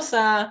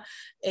misteriosa,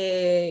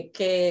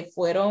 que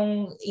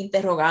fueron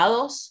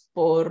interrogados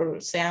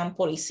sean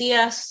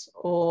policías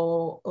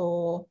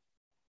o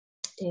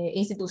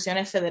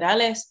instituciones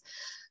federales,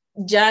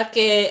 ya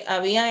que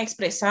habían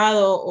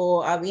expresado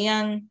o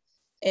habían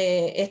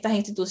estas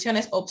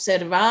instituciones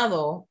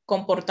observado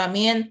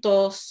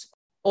comportamientos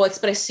o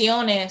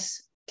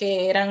expresiones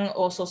que eran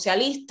o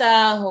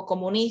socialistas o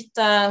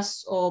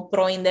comunistas o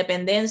pro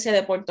independencia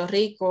de Puerto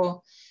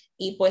Rico,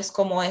 y pues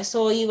como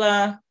eso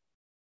iba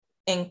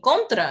en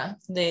contra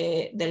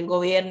del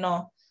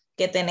gobierno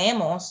que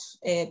tenemos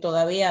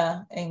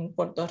todavía en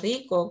Puerto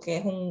Rico, que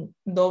es un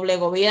doble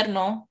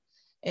gobierno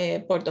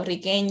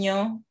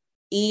puertorriqueño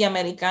y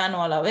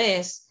americano a la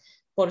vez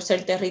por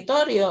ser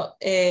territorio,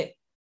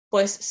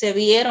 pues se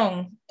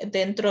vieron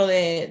dentro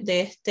de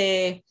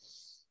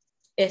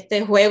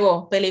este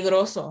juego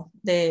peligroso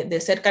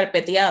de ser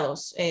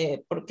carpeteados,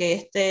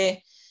 porque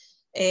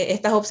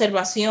estas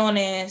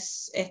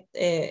observaciones,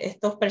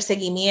 estos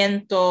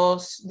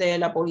perseguimientos de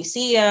la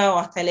policía o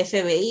hasta el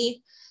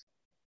FBI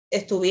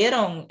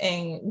estuvieron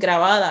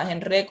grabadas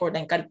en récord,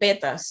 en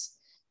carpetas.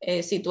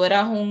 Si tú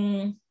eras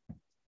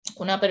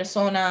una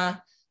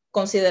persona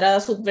considerada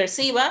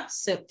subversiva,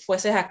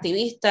 fueses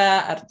activista,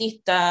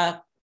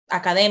 artista,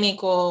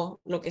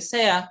 académico, lo que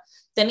sea,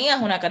 tenías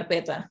una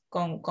carpeta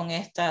con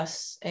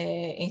estas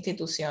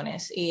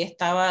instituciones y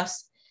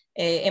estabas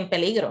en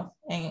peligro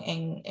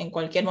en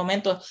cualquier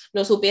momento,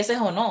 lo supieses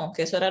o no,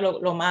 que eso era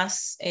lo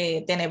más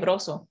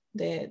tenebroso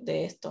de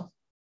esto.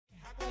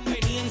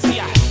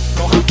 Conveniencia,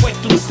 nos han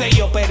puesto un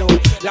sello, pero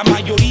la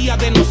mayoría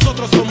de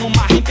nosotros somos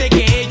más gente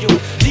que ellos.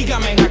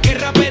 Dígame, ¿a qué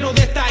rapero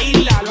de esta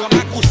isla lo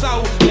han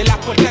acusado de las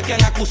puertas que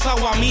han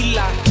acusado a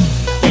Mila?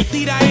 Hay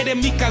tiraera en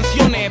mis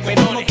canciones,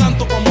 pero no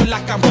tanto como en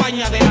las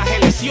campañas de las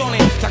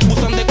elecciones. Se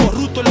acusan de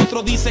corrupto, el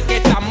otro dice que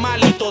está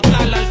mal y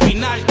total, al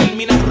final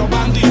terminan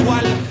robando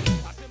igual.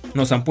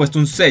 Nos han puesto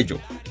un sello,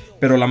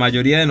 pero la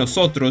mayoría de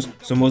nosotros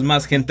somos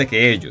más gente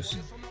que ellos.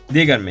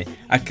 Díganme,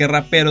 ¿a qué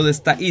rapero de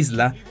esta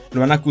isla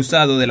lo han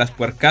acusado de las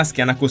puercas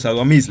que han acusado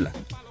a Misla?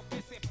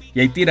 Y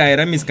hay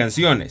tiraera en mis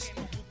canciones,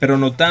 pero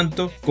no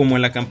tanto como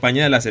en la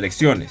campaña de las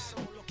elecciones.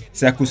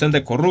 Se acusan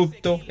de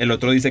corrupto, el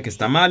otro dice que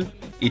está mal,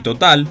 y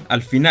total,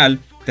 al final,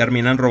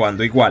 terminan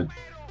robando igual.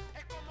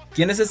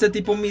 ¿Quién es este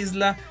tipo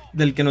Misla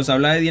del que nos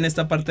habla Eddie en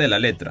esta parte de la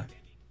letra?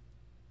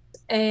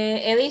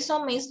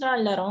 Edison Misla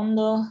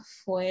Aldarondo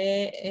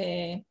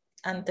fue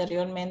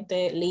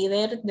anteriormente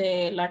líder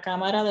de la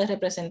Cámara de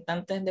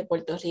Representantes de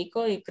Puerto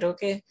Rico y creo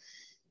que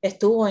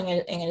estuvo en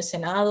el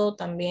Senado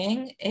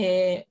también,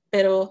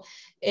 pero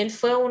él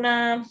fue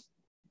una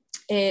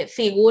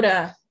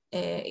figura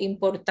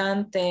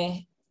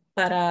importante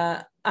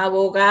para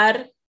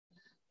abogar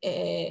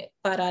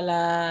para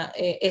la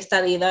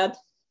estadidad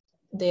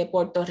de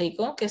Puerto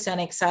Rico, que se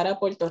anexara a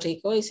Puerto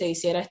Rico y se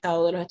hiciera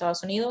Estado de los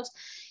Estados Unidos,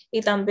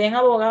 y también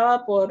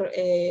abogaba por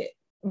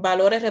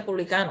valores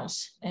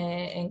republicanos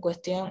en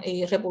cuestión,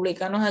 y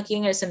republicanos aquí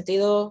en el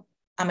sentido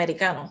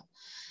americano.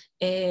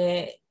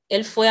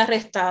 Él fue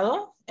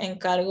arrestado en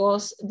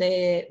cargos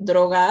de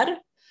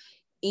drogar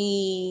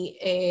y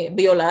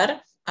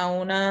violar a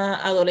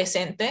una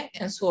adolescente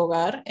en su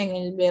hogar en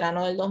el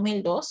verano del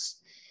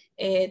 2002.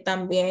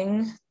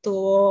 También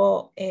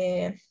tuvo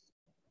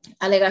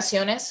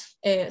alegaciones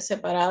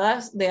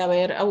separadas de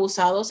haber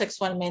abusado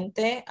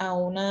sexualmente a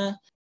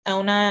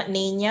una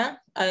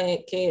niña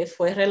que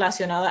fue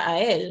relacionada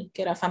a él,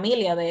 que era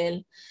familia de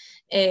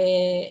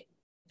él.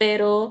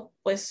 Pero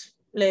pues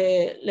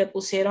le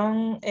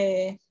pusieron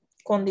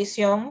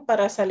condición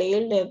para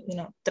salir de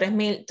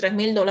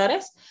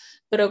 $3,000,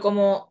 pero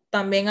como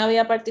también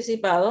había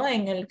participado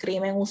en el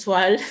crimen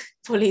usual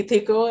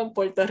político en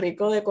Puerto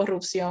Rico de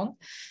corrupción,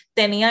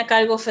 tenía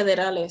cargos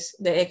federales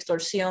de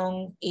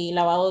extorsión y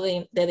lavado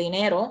de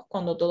dinero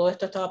cuando todo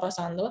esto estaba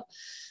pasando,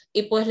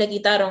 y pues le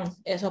quitaron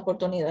esa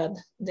oportunidad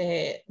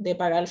de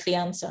pagar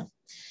fianza.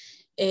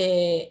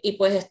 Y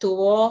pues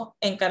estuvo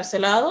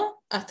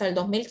encarcelado hasta el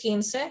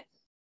 2015,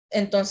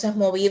 entonces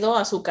movido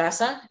a su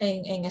casa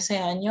en ese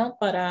año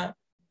para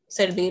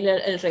servir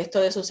el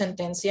resto de su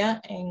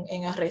sentencia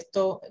en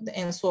arresto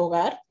en su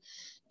hogar.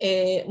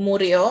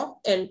 Murió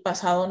el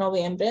pasado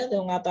noviembre de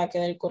un ataque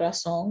del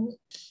corazón.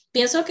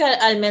 Pienso que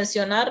al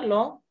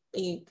mencionarlo,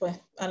 y pues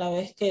a la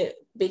vez que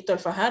Víctor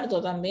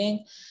Fajardo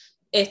también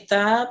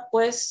está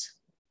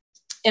pues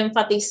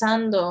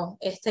enfatizando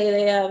esta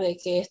idea de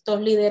que estos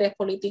líderes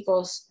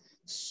políticos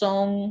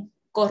son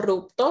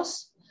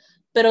corruptos,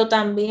 pero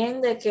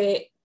también de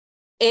que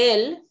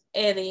él,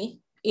 Eddie,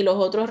 y los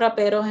otros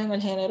raperos en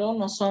el género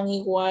no son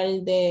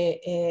igual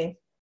de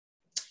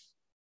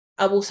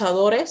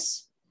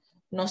abusadores,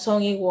 no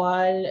son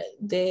igual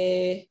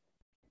de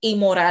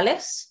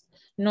inmorales,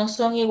 no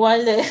son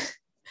igual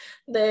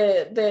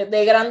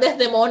de grandes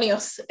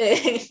demonios,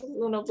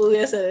 uno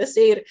pudiese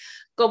decir,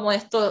 como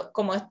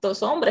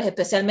estos hombres,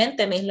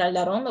 especialmente Misla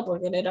Aldarondo,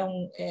 porque él era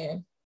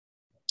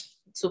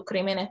sus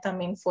crímenes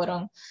también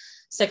fueron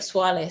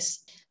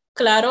sexuales.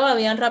 Claro,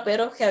 habían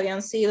raperos que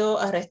habían sido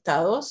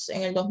arrestados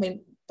en el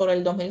 2000, por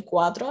el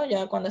 2004,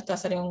 ya cuando esta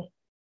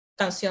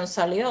canción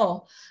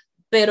salió,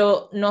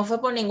 pero no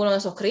fue por ninguno de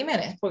esos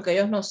crímenes, porque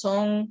ellos no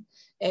son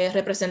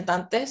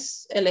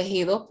representantes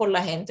elegidos por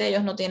la gente,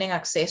 ellos no tienen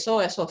acceso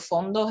a esos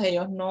fondos,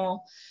 ellos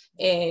no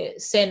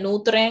se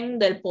nutren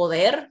del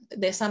poder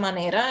de esa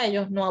manera,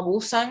 ellos no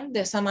abusan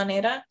de esa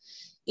manera,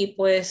 y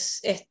pues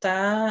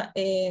está,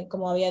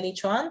 como había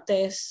dicho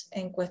antes,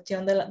 en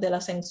cuestión de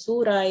la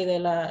censura y de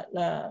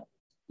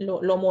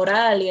lo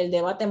moral y el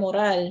debate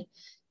moral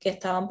que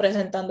estaban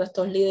presentando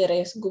estos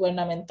líderes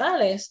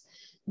gubernamentales,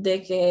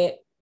 de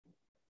que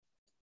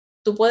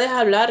tú puedes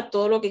hablar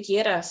todo lo que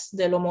quieras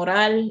de lo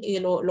moral y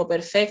de lo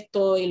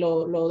perfecto y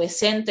lo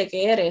decente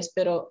que eres,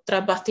 pero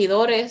tras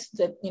bastidores,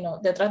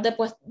 detrás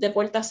de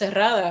puertas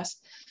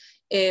cerradas,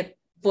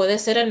 puede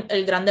ser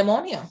el gran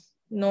demonio.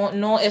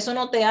 No, eso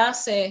no te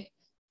hace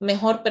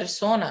mejor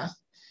persona.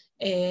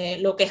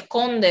 Lo que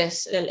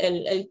escondes,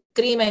 el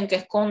crimen que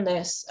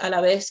escondes a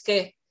la vez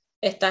que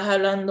estás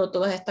hablando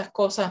todas estas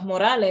cosas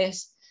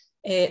morales,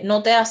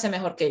 no te hace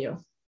mejor que yo.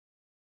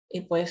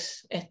 Y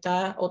pues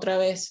está otra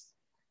vez,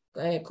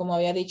 como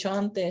había dicho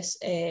antes,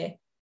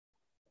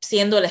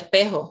 siendo el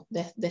espejo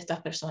de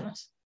estas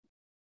personas.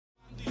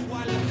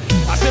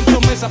 Hacen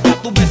promesas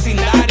para tu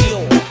vecindario.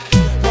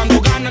 Cuando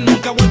ganan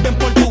nunca vuelven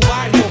por tu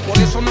barrio. Por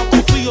eso no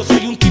confío,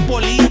 soy un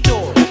tipo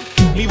listo.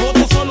 Mi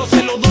voto solo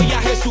se lo doy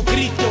a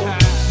Jesucristo.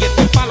 Y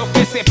esto es para los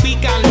que se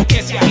pican, los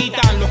que se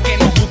agitan, los que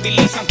nos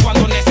utilizan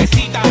cuando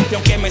necesitan. Y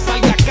aunque me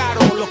salga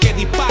caro lo que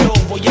disparo,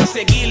 voy a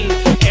seguir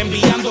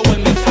enviando el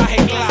mensaje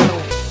claro.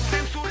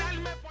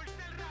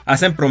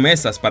 Hacen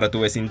promesas para tu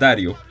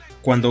vecindario.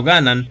 Cuando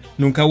ganan,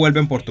 nunca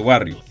vuelven por tu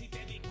barrio.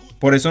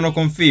 Por eso no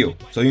confío,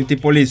 soy un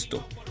tipo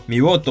listo. Mi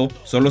voto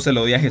solo se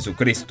lo doy a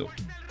Jesucristo.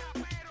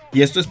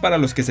 Y esto es para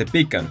los que se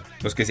pican,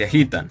 los que se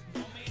agitan,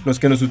 los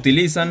que nos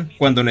utilizan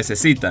cuando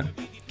necesitan.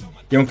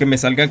 Y aunque me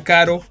salga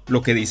caro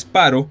lo que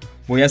disparo,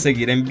 voy a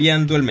seguir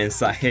enviando el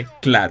mensaje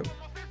claro.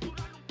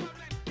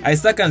 A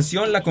esta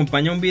canción le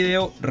acompaña un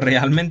video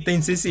realmente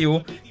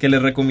incisivo que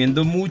les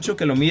recomiendo mucho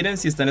que lo miren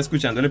si están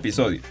escuchando el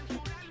episodio.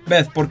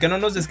 Beth, ¿por qué no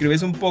nos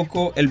describes un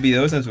poco el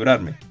video de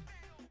Censurarme?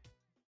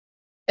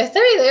 Este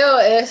video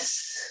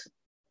es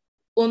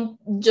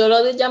Yo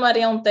lo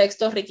llamaría un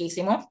texto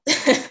riquísimo.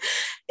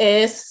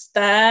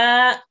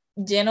 Está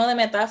lleno de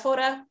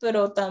metáforas,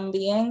 pero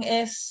también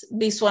es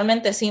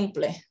visualmente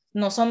simple.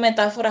 No son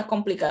metáforas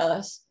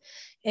complicadas.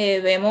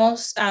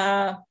 Vemos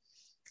a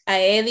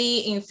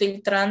Eddie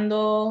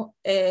infiltrando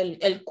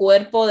el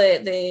cuerpo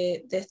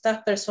de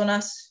estas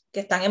personas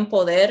que están en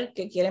poder,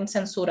 que quieren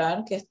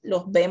censurar, que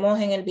los vemos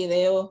en el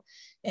video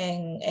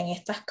en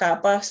estas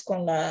capas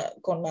con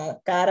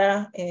la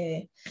cara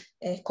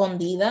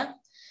escondida.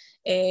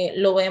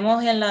 Lo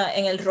vemos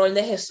en el rol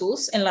de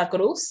Jesús en la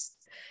cruz.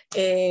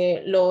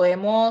 Lo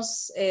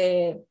vemos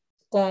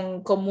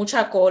con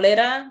mucha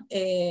cólera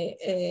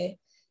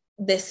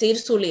decir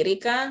su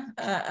lírica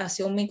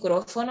hacia un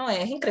micrófono.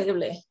 Es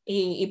increíble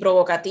y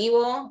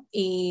provocativo,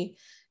 y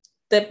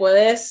te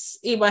puedes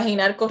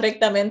imaginar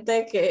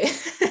correctamente que,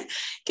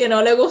 que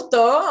no le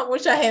gustó a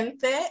mucha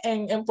gente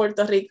en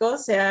Puerto Rico,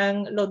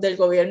 sean los del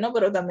gobierno,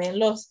 pero también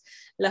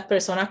las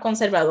personas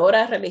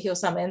conservadoras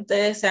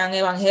religiosamente, sean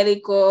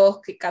evangélicos,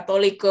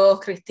 católicos,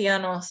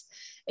 cristianos,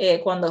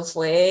 cuando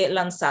fue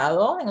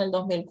lanzado en el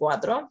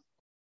 2004.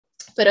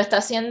 Pero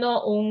está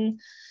siendo un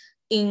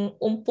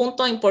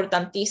punto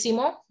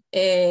importantísimo,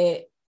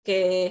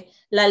 que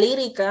la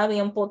lírica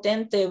bien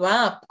potente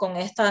va con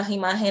estas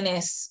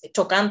imágenes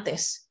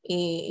chocantes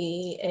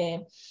y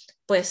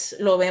pues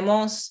lo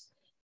vemos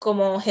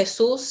como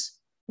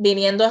Jesús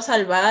viniendo a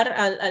salvar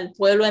al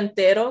pueblo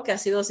entero que ha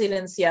sido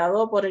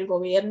silenciado por el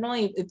gobierno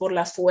y por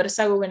la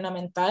fuerza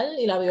gubernamental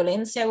y la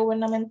violencia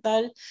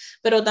gubernamental,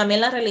 pero también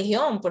la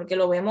religión, porque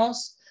lo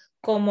vemos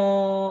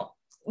como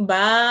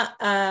va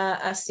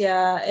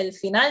hacia el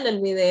final del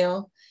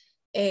video,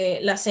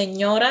 la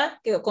señora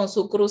que, con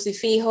su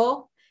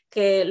crucifijo,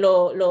 que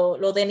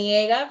lo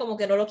deniega, como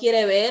que no lo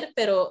quiere ver,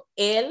 pero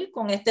él,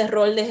 con este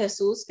rol de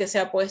Jesús que se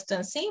ha puesto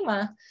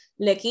encima,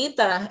 le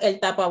quita el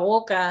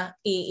tapaboca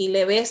y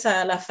le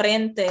besa la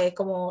frente,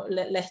 como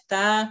le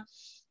está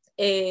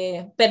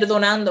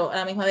perdonando a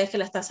la misma vez que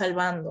la está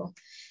salvando.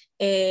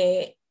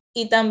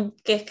 Y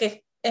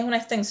que es una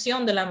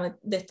extensión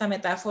de esta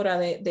metáfora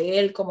de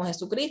él como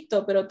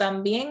Jesucristo, pero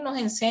también nos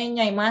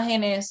enseña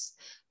imágenes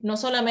no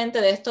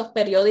solamente de estos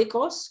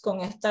periódicos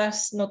con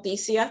estas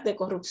noticias de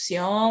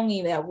corrupción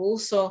y de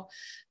abuso,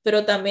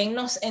 pero también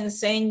nos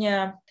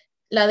enseña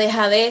la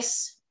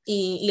dejadez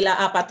y la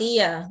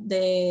apatía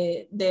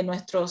de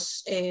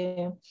nuestros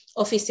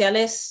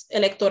oficiales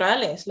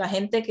electorales, la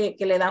gente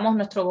que le damos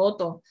nuestro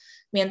voto,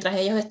 mientras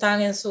ellos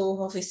están en sus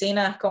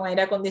oficinas con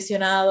aire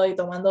acondicionado y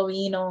tomando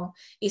vino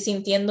y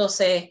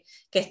sintiéndose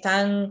que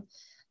están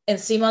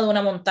encima de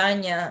una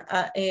montaña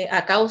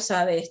a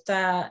causa de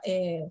esta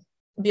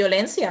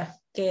violencia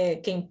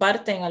que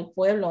imparten al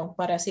pueblo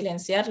para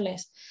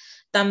silenciarles.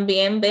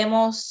 También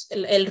vemos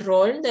el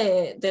rol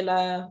de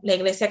la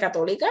Iglesia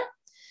Católica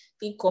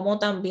y cómo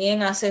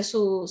también hace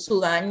su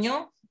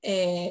daño,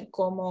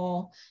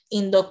 cómo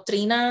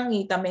indoctrinan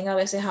y también a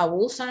veces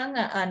abusan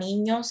a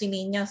niños y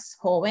niñas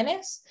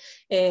jóvenes.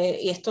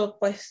 Y esto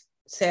pues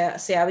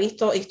se ha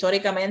visto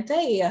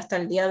históricamente y hasta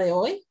el día de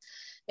hoy.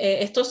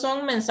 Estos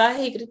son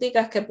mensajes y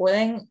críticas que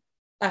pueden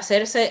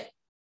hacerse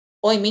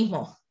hoy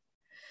mismo.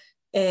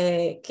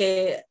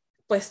 Que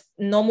pues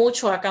no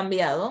mucho ha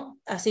cambiado,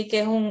 así que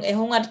es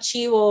un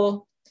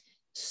archivo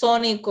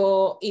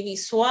sónico y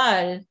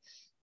visual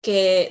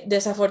que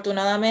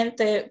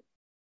desafortunadamente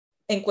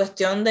en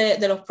cuestión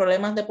de los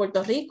problemas de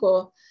Puerto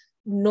Rico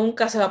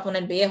nunca se va a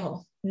poner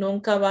viejo,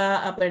 nunca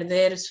va a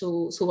perder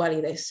su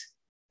validez.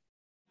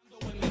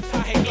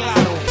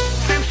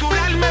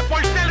 Censurarme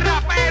por ser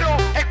rapero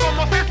es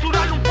como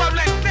censurar un pueblo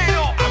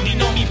entero. A mí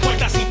no me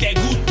importa si te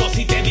gusto,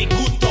 si te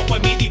disgusto,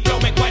 pues mi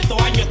diploma en cuarto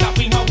año está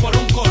firmado por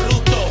un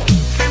corrupto.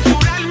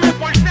 Censurarme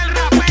por ser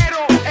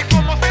rapero es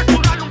como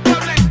censurar un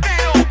pueblo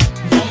entero.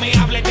 No me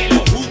hables de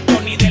lo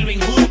justo ni de lo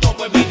injusto,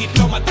 pues mi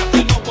diploma está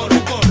firmado por un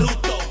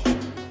corrupto.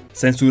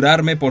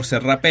 Censurarme por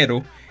ser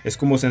rapero es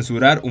como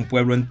censurar un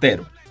pueblo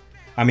entero.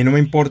 A mí no me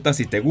importa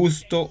si te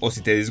gusto o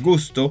si te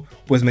disgusto,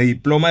 pues mi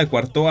diploma de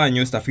cuarto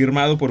año está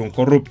firmado por un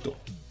corrupto.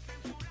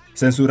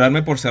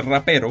 Censurarme por ser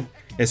rapero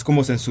es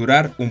como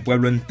censurar un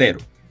pueblo entero.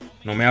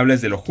 No me hables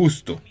de lo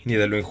justo ni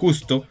de lo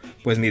injusto,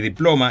 pues mi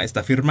diploma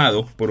está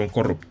firmado por un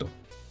corrupto.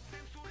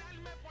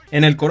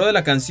 En el coro de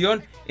la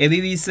canción,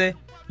 Eddie dice,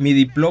 mi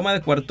diploma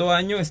de cuarto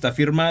año está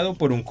firmado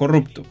por un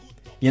corrupto.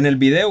 Y en el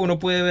video uno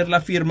puede ver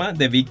la firma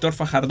de Víctor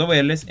Fajardo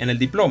Vélez en el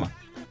diploma.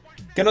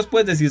 ¿Qué nos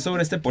puedes decir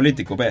sobre este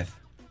político, Beth?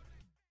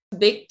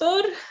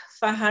 Víctor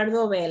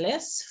Fajardo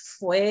Vélez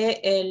fue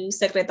el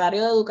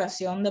secretario de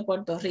Educación de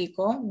Puerto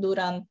Rico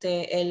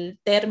durante el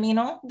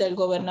término del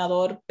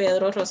gobernador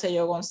Pedro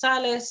Rosselló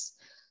González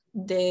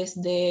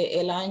desde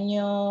el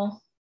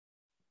año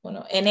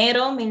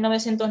enero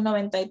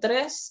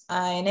 1993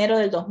 a enero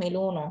del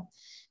 2001.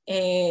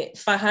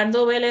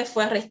 Fajardo Vélez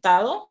fue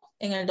arrestado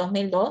en el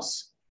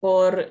 2002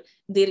 por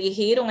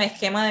dirigir un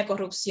esquema de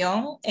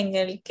corrupción en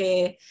el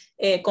que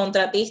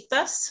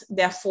contratistas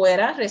de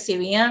afuera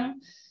recibían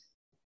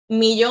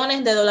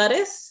millones de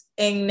dólares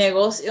en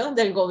negocios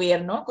del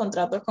gobierno,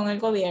 contratos con el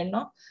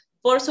gobierno,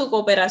 por su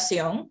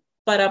cooperación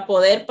para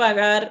poder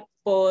pagar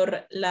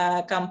por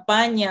la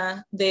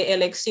campaña de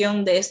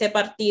elección de ese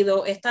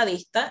partido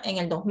estadista en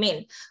el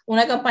 2000.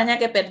 Una campaña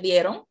que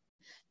perdieron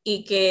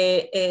y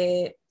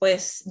que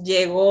pues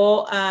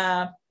llegó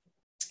a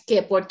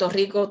que Puerto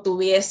Rico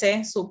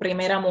tuviese su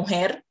primera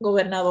mujer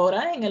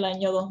gobernadora en el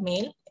año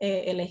 2000,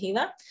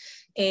 elegida,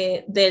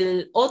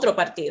 del otro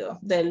partido,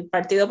 del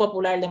Partido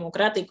Popular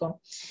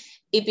Democrático.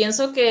 Y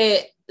pienso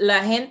que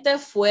la gente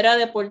fuera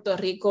de Puerto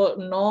Rico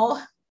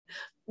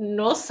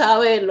no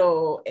sabe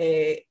lo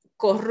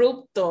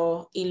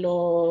corrupto y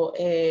lo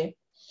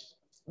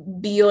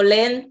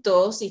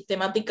violento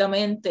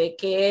sistemáticamente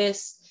que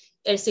es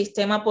el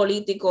sistema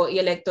político y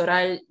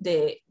electoral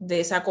de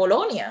esa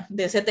colonia,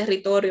 de ese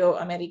territorio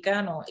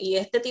americano. Y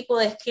este tipo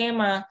de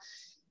esquema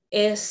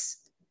es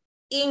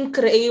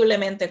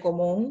increíblemente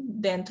común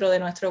dentro de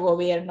nuestro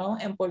gobierno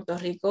en Puerto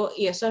Rico,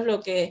 y eso es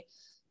lo que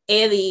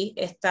Eddie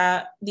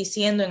está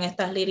diciendo en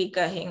estas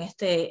líricas y en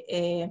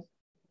este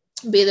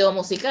video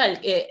musical.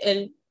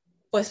 Él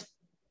pues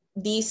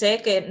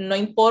dice que no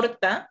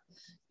importa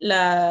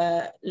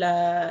la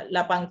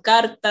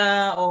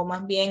pancarta o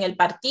más bien el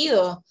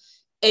partido,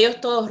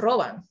 ellos todos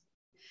roban,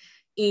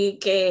 y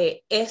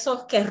que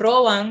esos que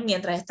roban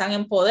mientras están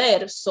en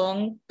poder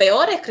son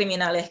peores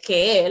criminales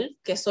que él,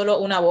 que es solo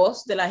una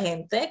voz de la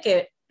gente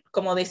que,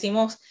 como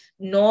decimos,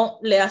 no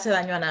le hace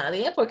daño a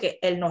nadie porque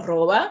él no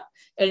roba,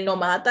 él no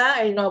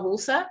mata, él no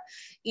abusa.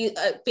 Y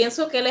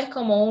pienso que él es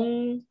como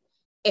un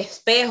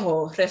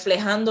espejo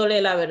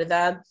reflejándole la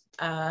verdad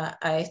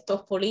a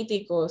estos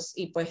políticos,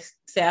 y pues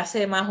se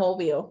hace más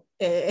obvio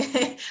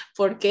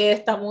por qué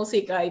esta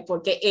música y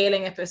por qué él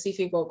en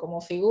específico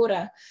como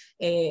figura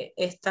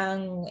es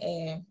tan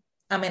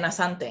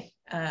amenazante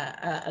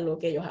a lo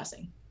que ellos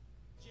hacen.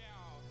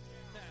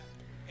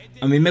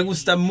 A mí me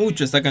gusta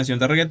mucho esta canción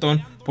de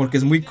reggaetón porque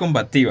es muy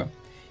combativa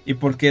y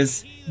porque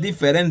es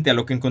diferente a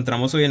lo que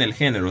encontramos hoy en el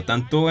género,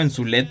 tanto en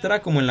su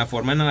letra como en la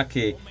forma en la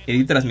que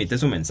Eddie transmite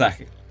su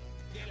mensaje.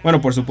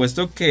 Bueno, por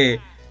supuesto que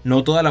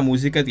no toda la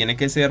música tiene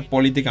que ser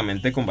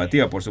políticamente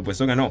combativa, por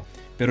supuesto que no,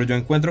 pero yo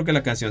encuentro que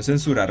la canción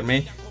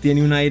Censurarme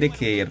tiene un aire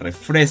que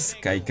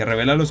refresca y que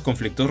revela los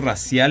conflictos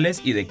raciales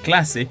y de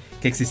clase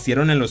que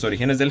existieron en los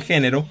orígenes del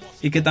género,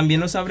 y que también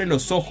nos abre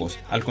los ojos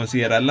al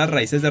considerar las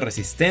raíces de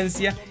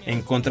resistencia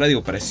en contra de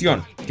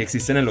opresión que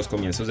existen en los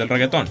comienzos del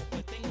reggaetón.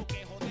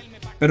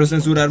 Pero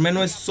Censurarme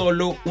no es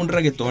solo un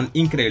reggaetón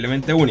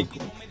increíblemente único,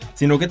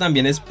 sino que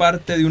también es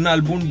parte de un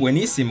álbum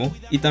buenísimo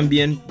y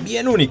también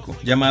bien único,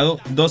 llamado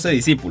 12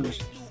 Discípulos.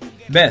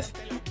 Beth,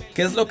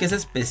 ¿qué es lo que es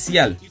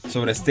especial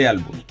sobre este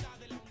álbum?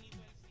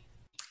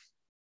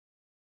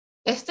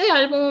 Este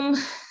álbum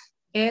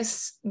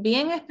es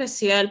bien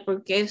especial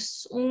porque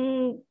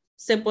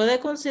se puede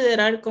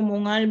considerar como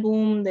un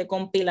álbum de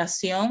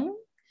compilación,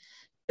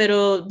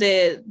 pero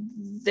de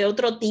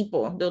otro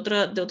tipo, de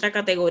otra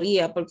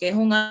categoría, porque es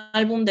un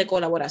álbum de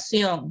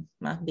colaboración,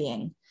 más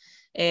bien.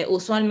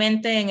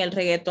 Usualmente en el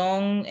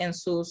reggaetón, en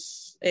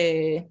sus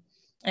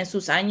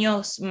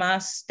años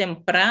más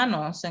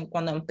tempranos,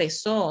 cuando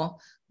empezó,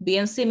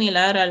 bien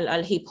similar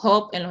al hip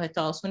hop en los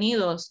Estados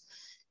Unidos,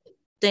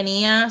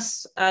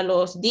 tenías a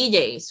los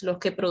DJs, los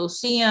que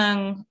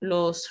producían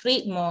los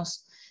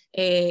ritmos.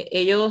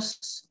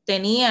 Ellos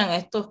tenían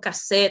estos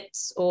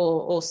cassettes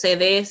o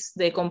CDs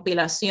de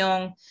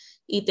compilación,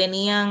 y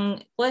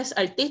tenían pues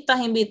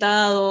artistas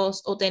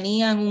invitados o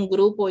tenían un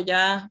grupo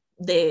ya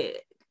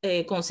de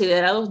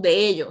considerados de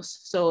ellos.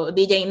 So,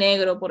 DJ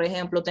Negro, por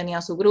ejemplo,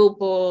 tenía su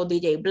grupo,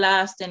 DJ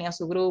Blast tenía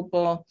su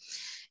grupo,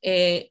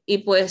 y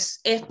pues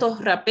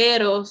estos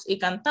raperos y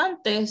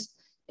cantantes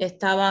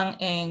estaban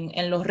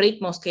en los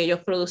ritmos que ellos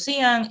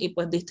producían y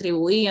pues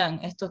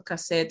distribuían estos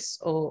cassettes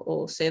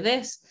o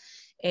CDs.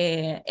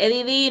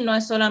 Eddie D no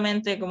es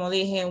solamente, como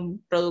dije,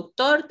 un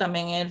productor,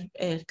 también él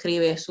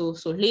escribe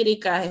sus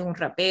líricas, es un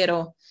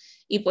rapero,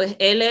 y pues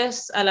él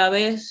es a la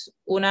vez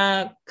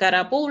una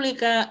cara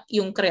pública y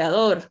un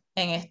creador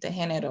en este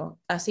género.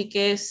 Así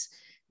que es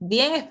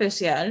bien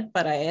especial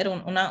para él,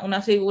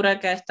 una figura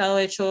que ha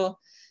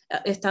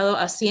estado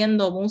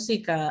haciendo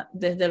música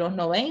desde los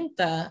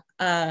 90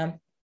 a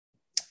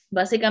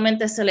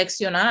básicamente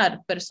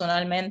seleccionar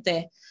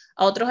personalmente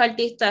a otros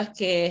artistas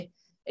que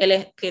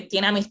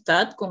tiene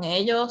amistad con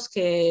ellos,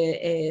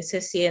 que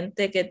se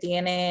siente que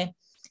tiene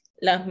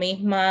las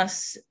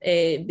mismas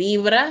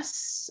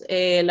vibras,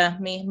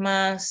 las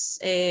mismas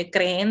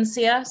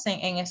creencias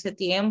en ese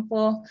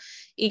tiempo,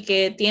 y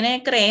que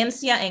tiene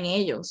creencia en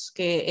ellos,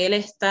 que él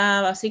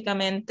está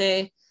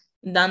básicamente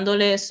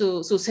dándole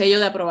su sello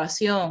de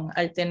aprobación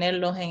al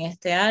tenerlos en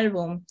este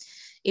álbum.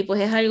 Y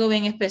pues es algo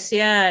bien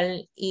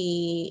especial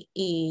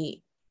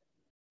y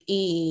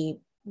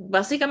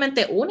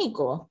básicamente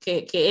único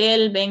que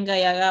él venga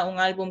y haga un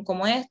álbum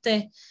como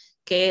este,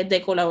 que es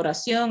de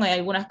colaboración. Hay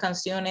algunas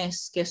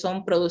canciones que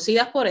son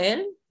producidas por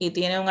él y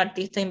tiene un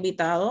artista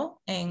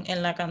invitado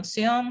en la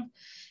canción.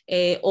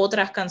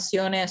 Otras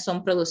canciones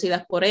son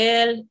producidas por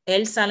él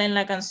sale en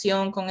la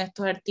canción con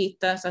estos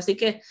artistas, así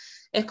que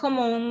es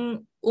como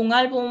un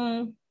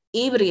álbum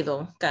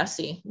híbrido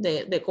casi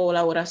de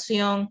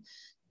colaboración,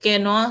 que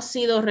no ha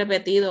sido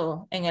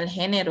repetido en el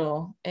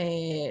género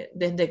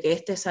desde que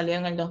este salió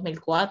en el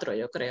 2004,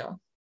 yo creo.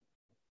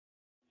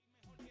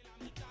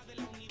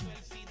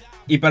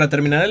 Y para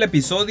terminar el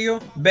episodio,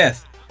 Beth,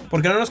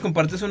 ¿por qué no nos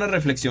compartes una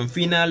reflexión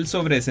final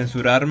sobre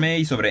Censurarme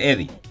y sobre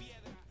Eddie?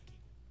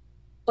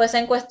 Pues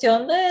en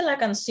cuestión de la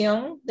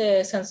canción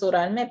de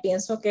Censurarme,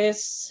 pienso que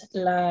es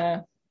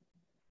la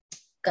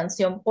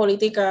canción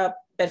política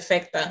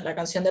perfecta, la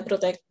canción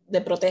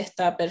de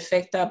protesta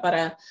perfecta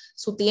para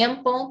su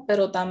tiempo,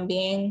 pero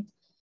también,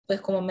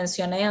 pues como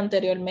mencioné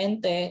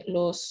anteriormente,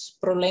 los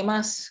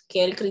problemas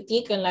que él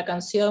critica en la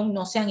canción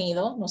no se han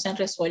ido, no se han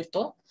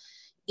resuelto.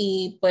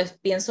 Y pues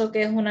pienso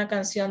que es una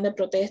canción de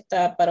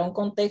protesta para un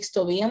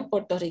contexto bien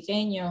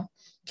puertorriqueño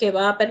que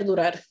va a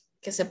perdurar,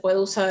 que se puede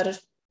usar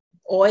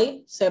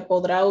hoy, se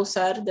podrá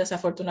usar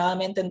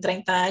desafortunadamente en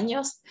 30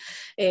 años,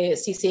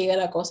 si sigue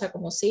la cosa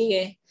como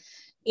sigue.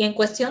 Y en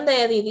cuestión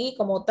de Eddie D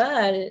como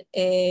tal,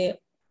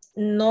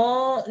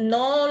 no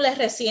les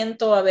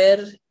resiento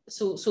haber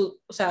o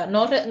sea,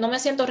 no me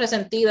siento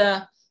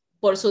resentida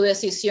por su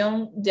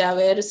decisión de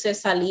haberse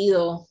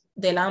salido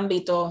del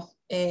ámbito,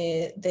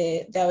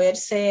 de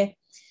haberse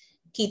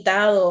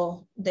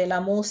quitado de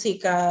la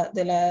música,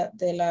 de la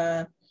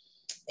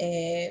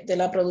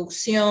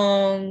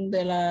producción,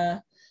 de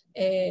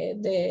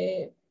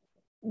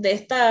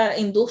esta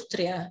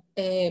industria,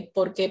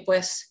 porque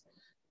pues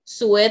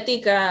su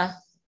ética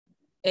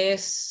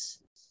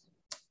es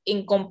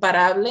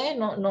incomparable,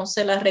 no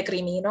se la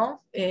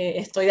recrimino,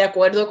 estoy de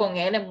acuerdo con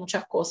él en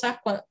muchas cosas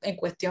en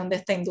cuestión de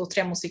esta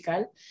industria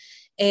musical,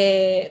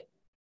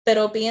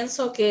 pero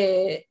pienso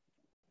que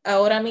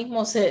ahora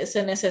mismo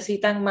se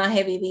necesitan más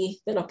Eddie D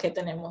de los que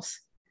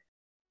tenemos.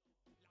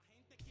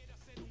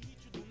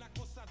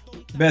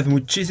 Beth,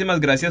 muchísimas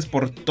gracias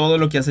por todo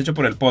lo que has hecho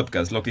por el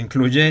podcast, lo que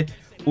incluye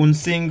un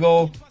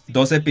single,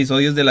 2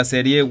 episodios de la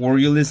serie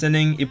Were You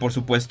Listening y por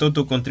supuesto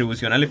tu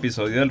contribución al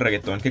episodio del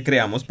reggaetón que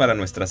creamos para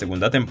nuestra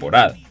segunda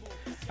temporada.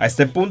 A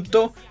este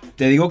punto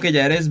te digo que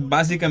ya eres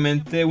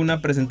básicamente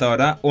una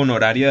presentadora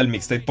honoraria del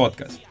Mixtape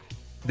Podcast.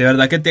 De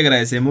verdad que te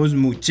agradecemos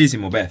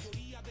muchísimo, Beth.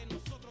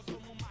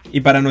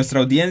 Y para nuestra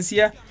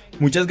audiencia,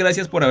 muchas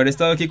gracias por haber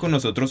estado aquí con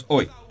nosotros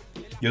hoy.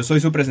 Yo soy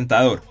su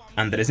presentador,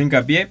 Andrés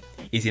Hincapié,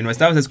 y si no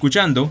estabas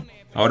escuchando,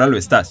 ahora lo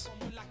estás.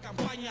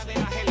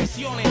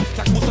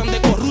 Se acusan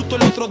de corrupto,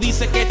 el otro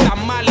dice que está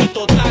mal y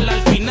total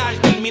al final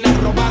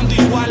terminan robando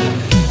igual.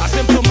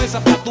 Hacen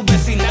promesas para tu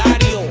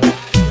vecindario,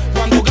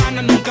 cuando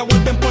ganan nunca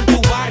vuelven por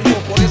tu barrio.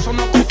 Por eso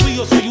no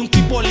confío, soy un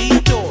tipo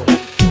listo.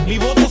 Mi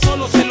voto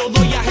solo se lo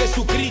doy a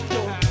Jesucristo.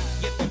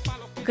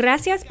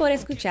 Gracias por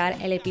escuchar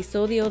el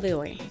episodio de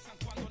hoy.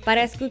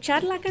 Para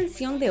escuchar la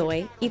canción de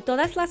hoy y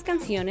todas las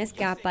canciones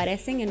que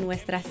aparecen en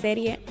nuestra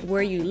serie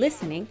Were You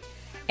Listening,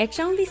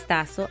 echa un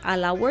vistazo a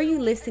la Were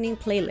You Listening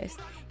playlist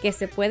que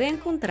se puede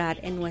encontrar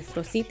en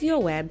nuestro sitio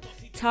web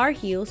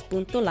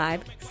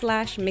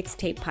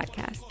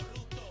tarheels.live/mixtapepodcast.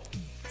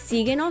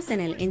 Síguenos en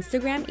el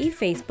Instagram y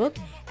Facebook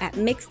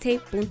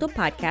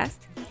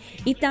 @mixtape.podcast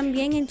y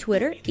también en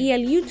Twitter y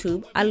el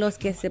YouTube, a los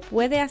que se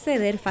puede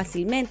acceder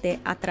fácilmente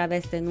a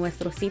través de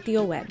nuestro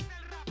sitio web.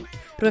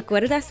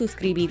 Recuerda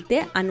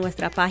suscribirte a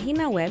nuestra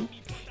página web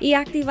y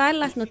activar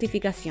las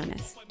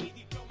notificaciones.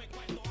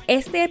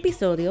 Este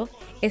episodio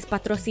es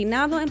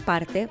patrocinado en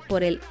parte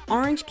por el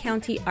Orange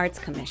County Arts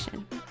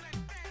Commission.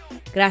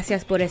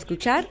 Gracias por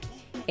escuchar.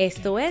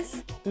 Esto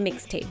es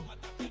Mixtape.